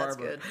to their No, that's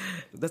barber. good.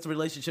 That's a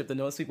relationship that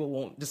most people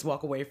won't just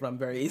walk away from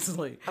very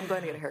easily. I'm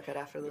going to get a haircut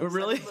after this.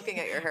 Really? I'm looking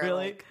at your hair.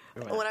 Really? Like,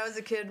 when I was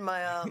a kid,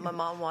 my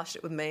mom washed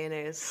it with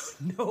mayonnaise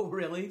No,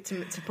 really?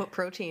 to put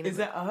protein. Is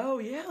in it. that, oh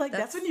yeah, like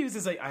that's been used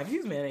as like, I've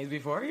used mayonnaise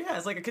before. Yeah,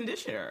 it's like a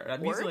conditioner.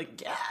 I've used it Word?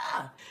 like, yeah.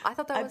 I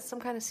thought that was some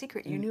kind of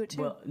secret. You knew it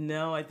too. Well,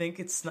 no, I think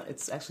it's not,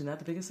 it's actually not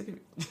the biggest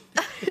secret.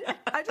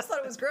 I just thought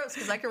it was gross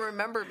because I can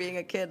remember being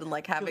a kid and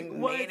like having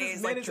Why is mayonnaise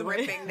this like mayonnaise in my-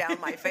 dripping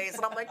down my face,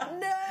 and I'm like,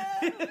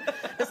 no.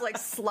 Just like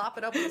slop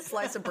it up with a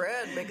slice of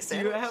bread, make a Do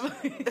you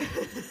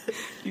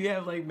sandwich.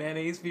 have like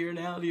mayonnaise fear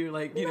now? Do you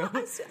like, you No,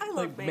 know, I love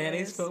like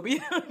mayonnaise.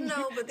 phobia?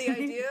 No, but the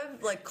idea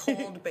of like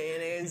cold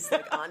mayonnaise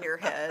like on your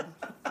head,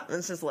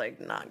 it's just like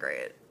not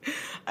great.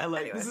 I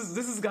like Anyway. this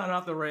has gone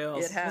off the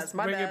rails. It has. Let's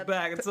My bring bad. it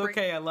back. It's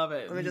okay. I love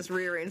it. Let me just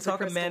rearrange the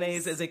Talking crystals.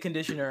 mayonnaise as a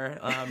conditioner.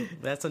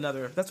 That's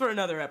for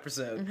another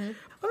episode. Mm-hmm.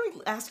 Why don't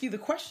we ask you the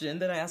question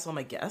that I ask all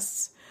my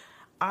guests?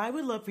 I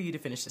would love for you to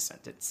finish the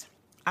sentence.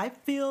 I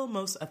feel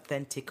most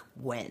authentic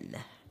when.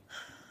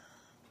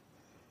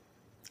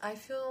 I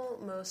feel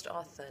most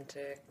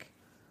authentic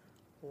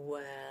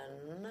when.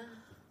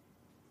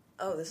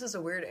 Oh, this is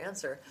a weird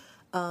answer.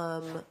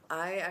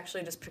 I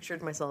actually just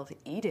pictured myself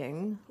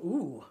eating.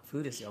 Ooh,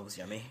 food is always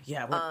yummy.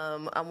 Yeah. What,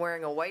 I'm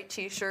wearing a white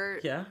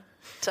T-shirt, yeah.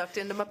 tucked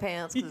into my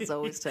pants because it's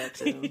always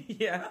tucked in.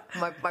 Yeah.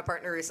 My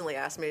partner recently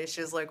asked me,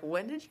 she was like,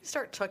 when did you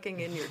start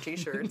tucking in your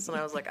T-shirts? And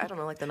I was like, I don't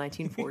know, like the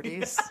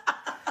 1940s.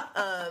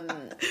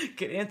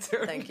 Good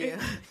answer. Thank you.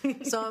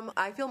 So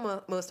I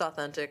feel most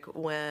authentic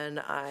when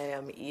I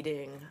am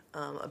eating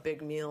a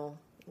big meal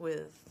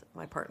with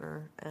my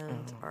partner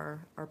and our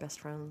best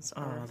friends,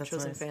 our that's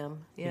chosen nice. fam.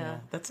 Yeah.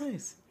 That's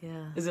nice.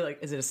 Yeah. Is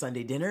it a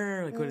Sunday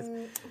dinner? Like what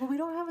is? Well, we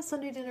don't have a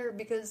Sunday dinner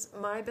because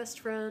my best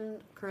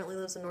friend currently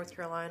lives in North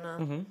Carolina,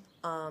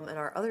 and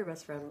our other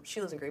best friend,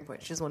 she lives in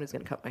Greenpoint. She's the one who's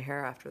going to cut my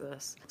hair after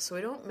this. So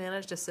we don't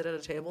manage to sit at a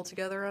table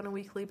together on a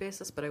weekly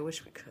basis, but I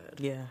wish we could.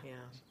 Yeah. Yeah.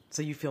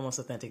 So you feel most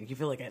authentic. You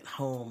feel like at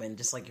home and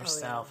just like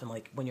yourself, and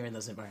like when you're in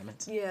those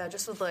environments. Yeah,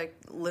 just with like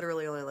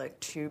literally only like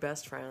two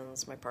best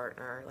friends, my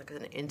partner, like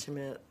an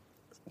intimate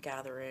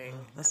gathering.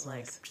 That's and,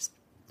 like, nice. Just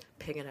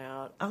pigging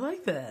out. I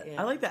like that.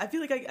 Yeah. I like that. I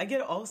feel like I get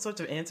all sorts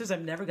of answers.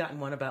 I've never gotten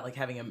one about like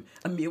having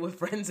a meal with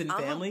friends and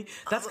family.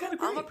 That's kind of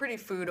great. I'm a pretty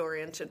food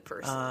oriented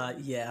person.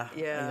 Yeah.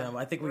 Yeah, I know.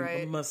 I think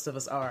right. most of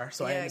us are.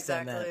 So I Yeah,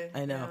 understand that.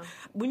 exactly. I know. Yeah.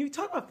 When you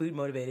talk about food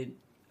motivated,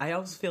 I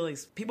always feel like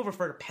people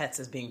refer to pets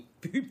as being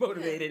food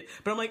motivated,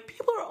 but I'm like,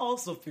 people are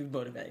also food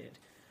motivated.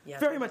 Yeah,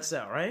 Very totally. much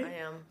so, right? I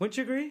am. Wouldn't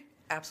you agree?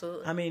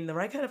 Absolutely. I mean, the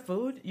right kind of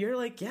food, you're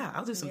like, yeah,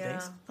 I'll do some Yeah.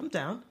 things. I'm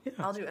down. Yeah.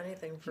 I'll do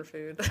anything for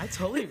food. I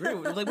totally agree.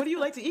 Like, what do you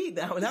like to eat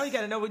now? Now you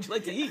got to know what you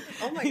like to eat.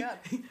 Oh my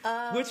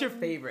God. What's your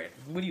favorite?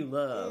 What do you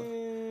love?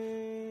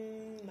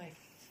 My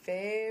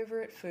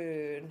favorite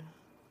food.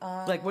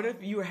 Like, what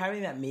if you were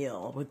having that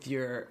meal with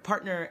your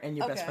partner and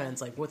your best Okay.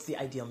 friends? Like, what's the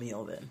ideal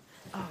meal then?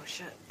 Oh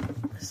shit.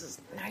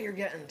 Now you're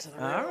getting to the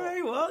real. All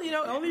right. Well,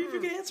 only if you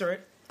can answer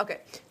it.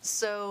 Okay,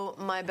 so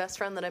my best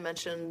friend that I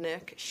mentioned,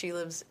 Nick, she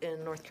lives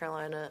in North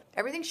Carolina.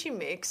 Everything she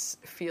makes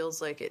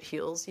feels like it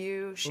heals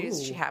you. She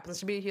Ooh. happens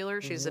to be a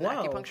healer. She's in Whoa.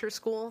 acupuncture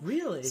school.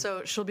 Really?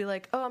 So she'll be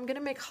like, "Oh, I'm gonna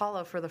make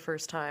challah for the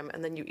first time,"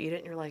 and then you eat it,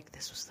 and you're like,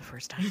 "This was the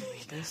first time you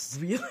ate this."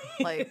 Really?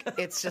 Like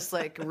it's just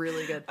like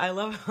really good. I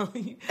love how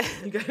you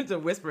got into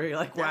whisper. You're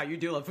like, wow, you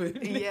do love food.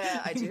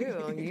 Yeah, I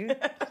do. You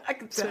I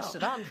can switched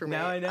it on for me.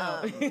 Now I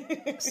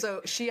know. So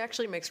she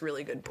actually makes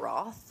really good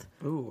broth.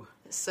 Ooh.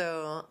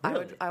 So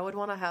Really? I would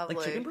want to have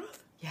Like chicken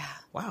broth? Yeah.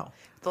 Wow.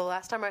 The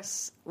last time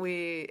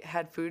we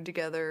had food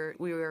together,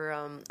 we were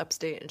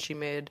upstate, and she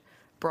made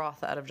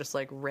broth out of just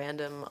like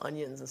random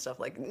onions and stuff.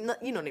 Like, you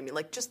know what I mean?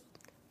 Like just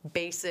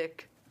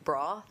basic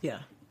broth. Yeah.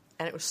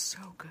 And it was so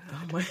good.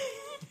 Oh my.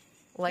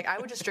 Like I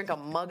would just drink a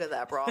mug of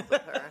that broth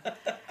with her.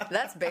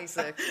 That's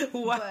basic.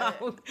 Wow.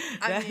 But,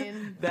 I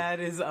mean,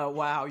 that is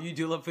wow. You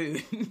do love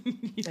food.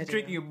 You're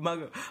drinking a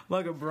mug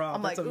of broth.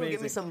 I'm That's like, ooh, amazing.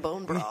 give me some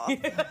bone broth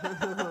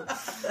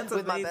That's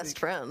with my amazing. best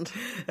friend.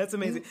 That's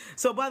amazing.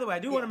 So, by the way, I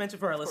do want to Yeah, mention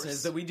for our of course.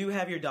 listeners that we do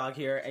have your dog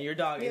here, and your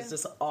dog is Yeah.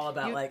 just all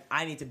about You- like,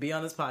 I need to be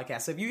on this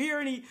podcast. So, if you hear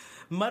any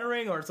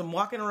muttering or some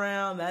walking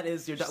around, that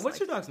is your dog. What's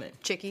your dog's name?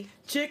 Chicky.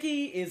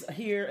 Chicky is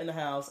here in the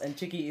house, and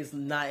Chicky is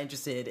not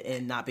interested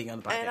in not being on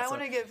the podcast. And I So-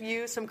 want to give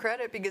you some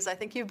credit because I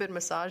think you've been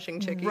massaging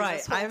Chicky. Right,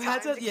 This whole I've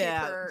had time to. keep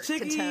Yeah, her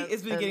Chicky content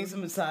has been getting and-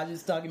 some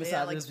massages, doggy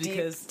yeah, like massages, deep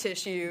because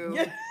tissue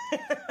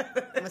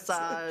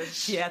massage.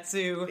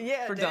 shiatsu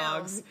Yeah, for damn.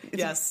 dogs. It's-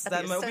 Yes, the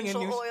I'm opening a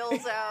essential new.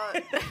 oils out.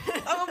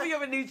 I'm opening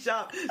up a new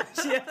shop.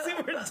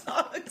 Shiatsu for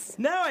dogs.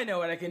 Now I know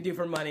what I can do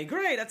for money.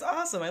 Great, that's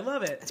awesome. I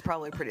love it. It's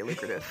probably pretty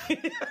lucrative.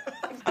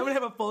 I'm gonna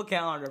have a full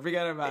calendar.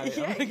 Forget about it.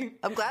 Yeah,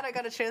 I'm glad I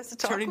got a chance to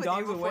talk Turning with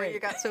dogs you before away. you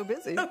got so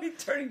busy. I'll be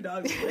turning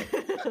dogs away.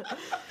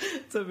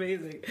 It's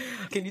amazing.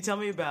 Can you tell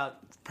me about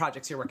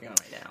projects you're working on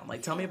right now?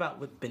 Like, tell me about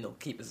what Bindle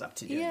Keep is up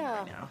to doing Yeah.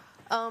 right now.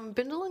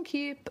 Bindle and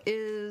Keep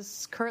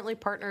is currently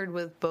partnered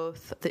with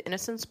both the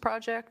Innocence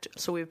Project.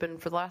 So we've been,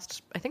 for the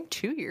last, I think,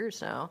 2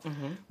 years now,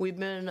 we've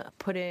been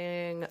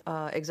putting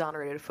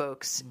exonerated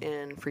folks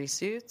in free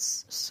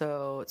suits.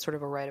 So it's sort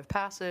of a rite of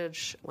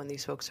passage when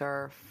these folks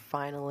are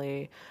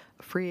finally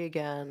free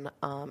again,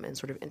 and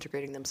sort of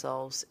integrating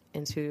themselves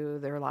into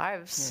their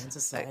lives, into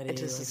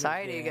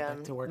society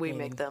again. We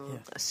make them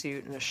a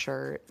suit and a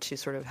shirt to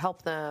sort of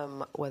help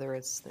them, whether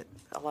it's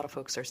a lot of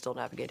folks are still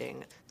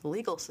navigating the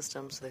legal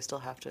system, so they still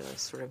have to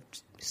sort of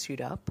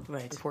suit up,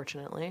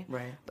 unfortunately.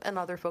 And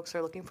other folks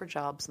are looking for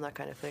jobs and that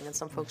kind of thing, and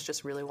some folks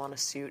just really want a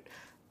suit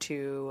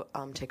to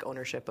take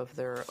ownership of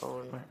their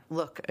own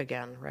look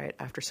again, right,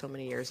 after so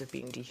many years of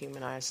being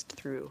dehumanized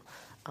through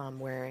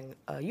wearing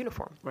a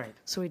uniform.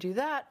 So we do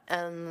that,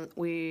 and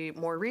we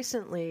more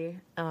recently,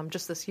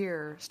 just this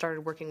year,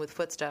 started working with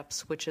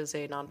Footsteps, which is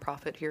a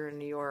nonprofit here in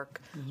New York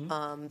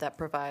that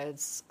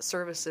provides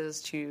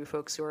services to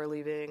folks who are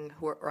leaving,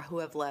 who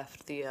have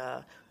left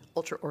the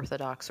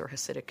ultra-Orthodox or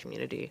Hasidic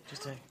community,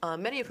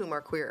 many of whom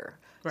are queer.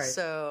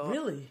 So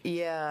really?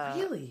 Yeah.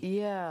 Really?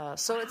 Yeah.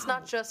 So it's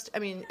not just, I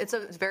mean, it's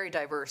a very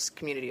diverse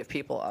community of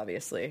people,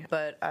 obviously.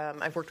 But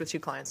I've worked with 2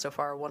 clients so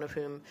far, one of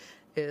whom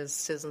is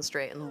cis and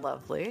straight and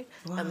lovely,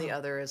 and the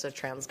other is a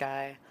trans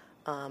guy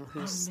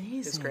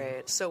who's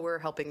great. So we're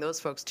helping those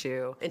folks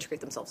to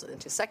integrate themselves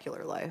into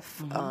secular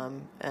life,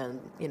 and,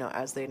 you know,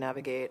 as they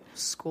navigate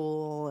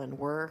school and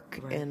work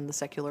in the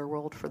secular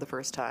world for the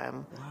first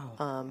time,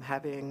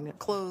 having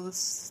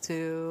clothes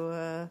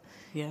to,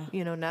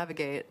 you know,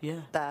 navigate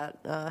that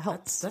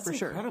helps. That's for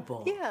sure.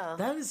 incredible. Yeah.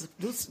 That is,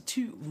 those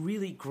 2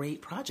 really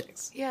great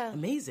projects. Yeah.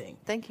 Amazing.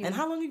 Thank you. And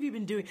how long have you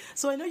been doing,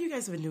 so I know you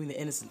guys have been doing the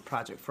Innocent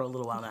Project for a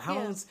little while now. How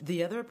long is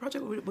the other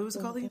project? What was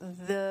it called again?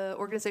 The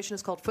organization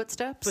is called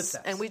Footsteps.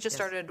 And we just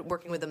started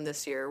working with them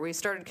this year. We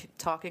started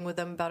talking with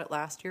them about it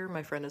last year.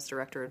 My friend is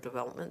director of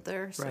development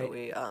there, so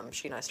we,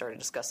 she and I started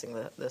discussing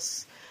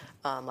this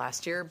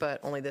last year, but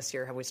only this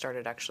year have we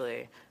started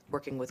actually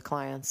working with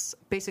clients.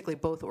 Basically,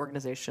 both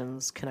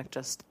organizations connect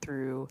us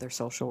through their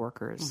social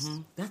workers.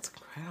 That's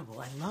incredible.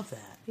 I love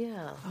that.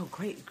 Yeah. Oh,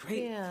 great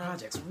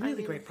projects.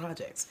 Really great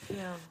projects.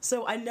 Yeah.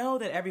 So I know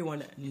that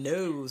everyone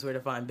knows where to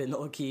find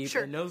Bindle and Keep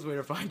and knows where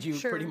to find you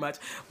pretty much.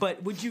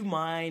 But would you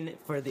mind,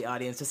 for the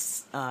audience,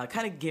 just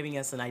kind of giving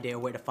us an idea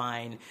of where to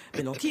find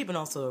Bindle and Keep, and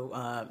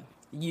also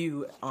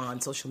you on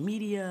social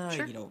media,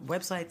 you know,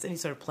 websites, any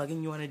sort of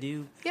plugging you want to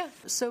do? Yeah.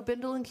 So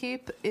Bindle and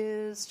Keep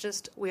is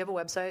just, we have a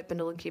website,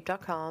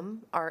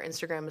 bindleandkeep.com. Our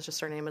Instagram is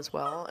just our name as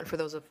well. And for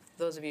those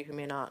of you who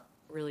may not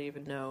really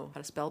even know how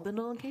to spell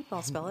Bindle and Keep,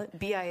 I'll spell it.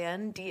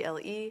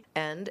 BINDLE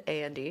and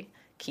AND,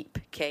 Keep,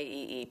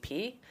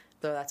 KEEP.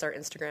 So that's our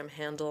Instagram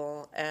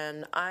handle.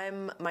 And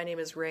my name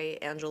is Ray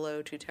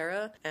Angelo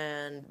Tutera,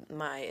 and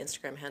my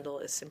Instagram handle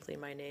is simply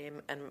my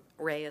name, and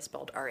Ray is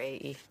spelled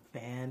R-A-E.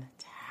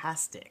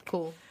 Fantastic.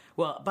 Cool.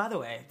 Well, by the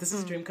way, this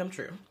is a dream come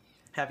true,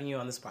 having you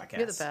on this podcast.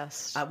 You're the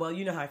best. Well,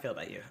 you know how I feel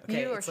about you.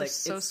 Okay? You are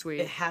just so sweet.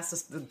 It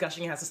has to, the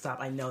gushing has to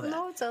stop. I know that.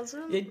 No, it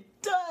doesn't. It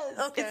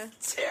does. Okay.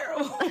 It's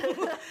terrible.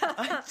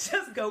 I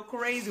just go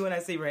crazy when I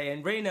see Ray,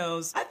 and Ray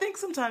knows. I think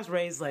sometimes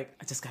Ray's like,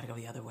 I just got to go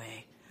the other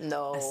way.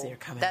 No, I see her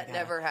coming. That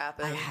never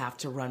happened. I have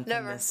to run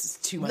from this.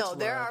 It's too much love.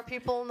 There are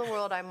people in the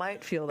world I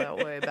might feel that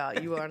way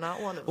about. You are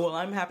not one of them. Well,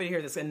 I'm happy to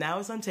hear this, and now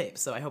it's on tape,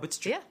 so I hope it's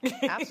true. Yeah,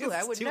 absolutely.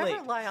 I would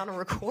never lie on a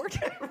recording.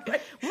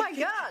 My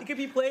God. It could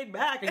be played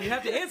back, and you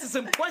have to answer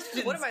some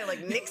questions. What am I,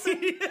 like Nixon?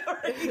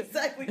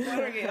 Exactly.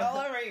 All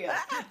over you.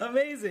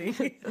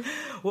 Amazing.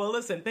 Well,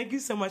 listen, thank you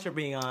so much for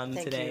being on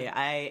today.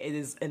 It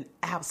is an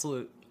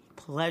absolute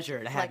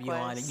pleasure to have you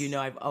on. You know,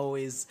 I've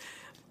always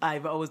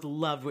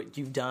loved what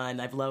you've done.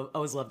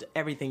 Always loved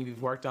everything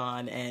you've worked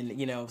on, and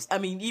you know, I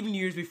mean, even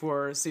years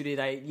before Suited,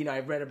 I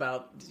read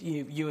about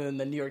you in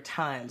the New York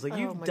Times. Like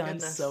you've done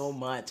so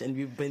much, and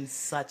you've been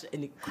such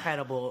an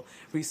incredible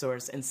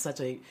resource and such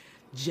a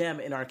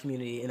gem in our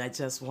community. And I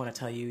just want to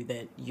tell you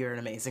that you're an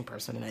amazing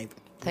person, and I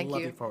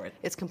love you for it.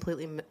 It's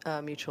completely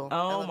mutual.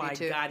 Oh my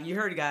God, you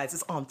heard it, guys.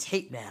 It's on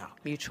tape now.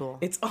 Mutual.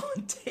 It's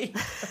on tape.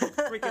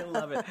 I freaking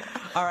love it.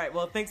 All right,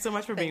 well, thanks so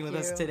much for being with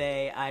us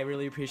today. I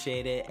really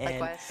appreciate it. And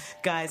likewise.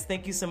 Guys,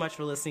 thank you so much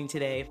for listening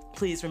today.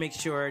 Please make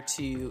sure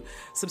to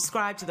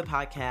subscribe to the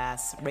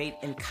podcast, rate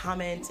and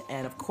comment.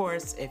 And of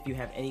course, if you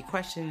have any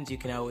questions, you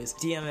can always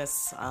DM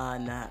us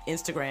on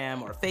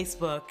Instagram or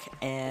Facebook.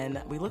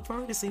 And we look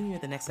forward to seeing you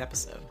at the next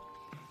episode.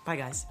 Bye,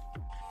 guys.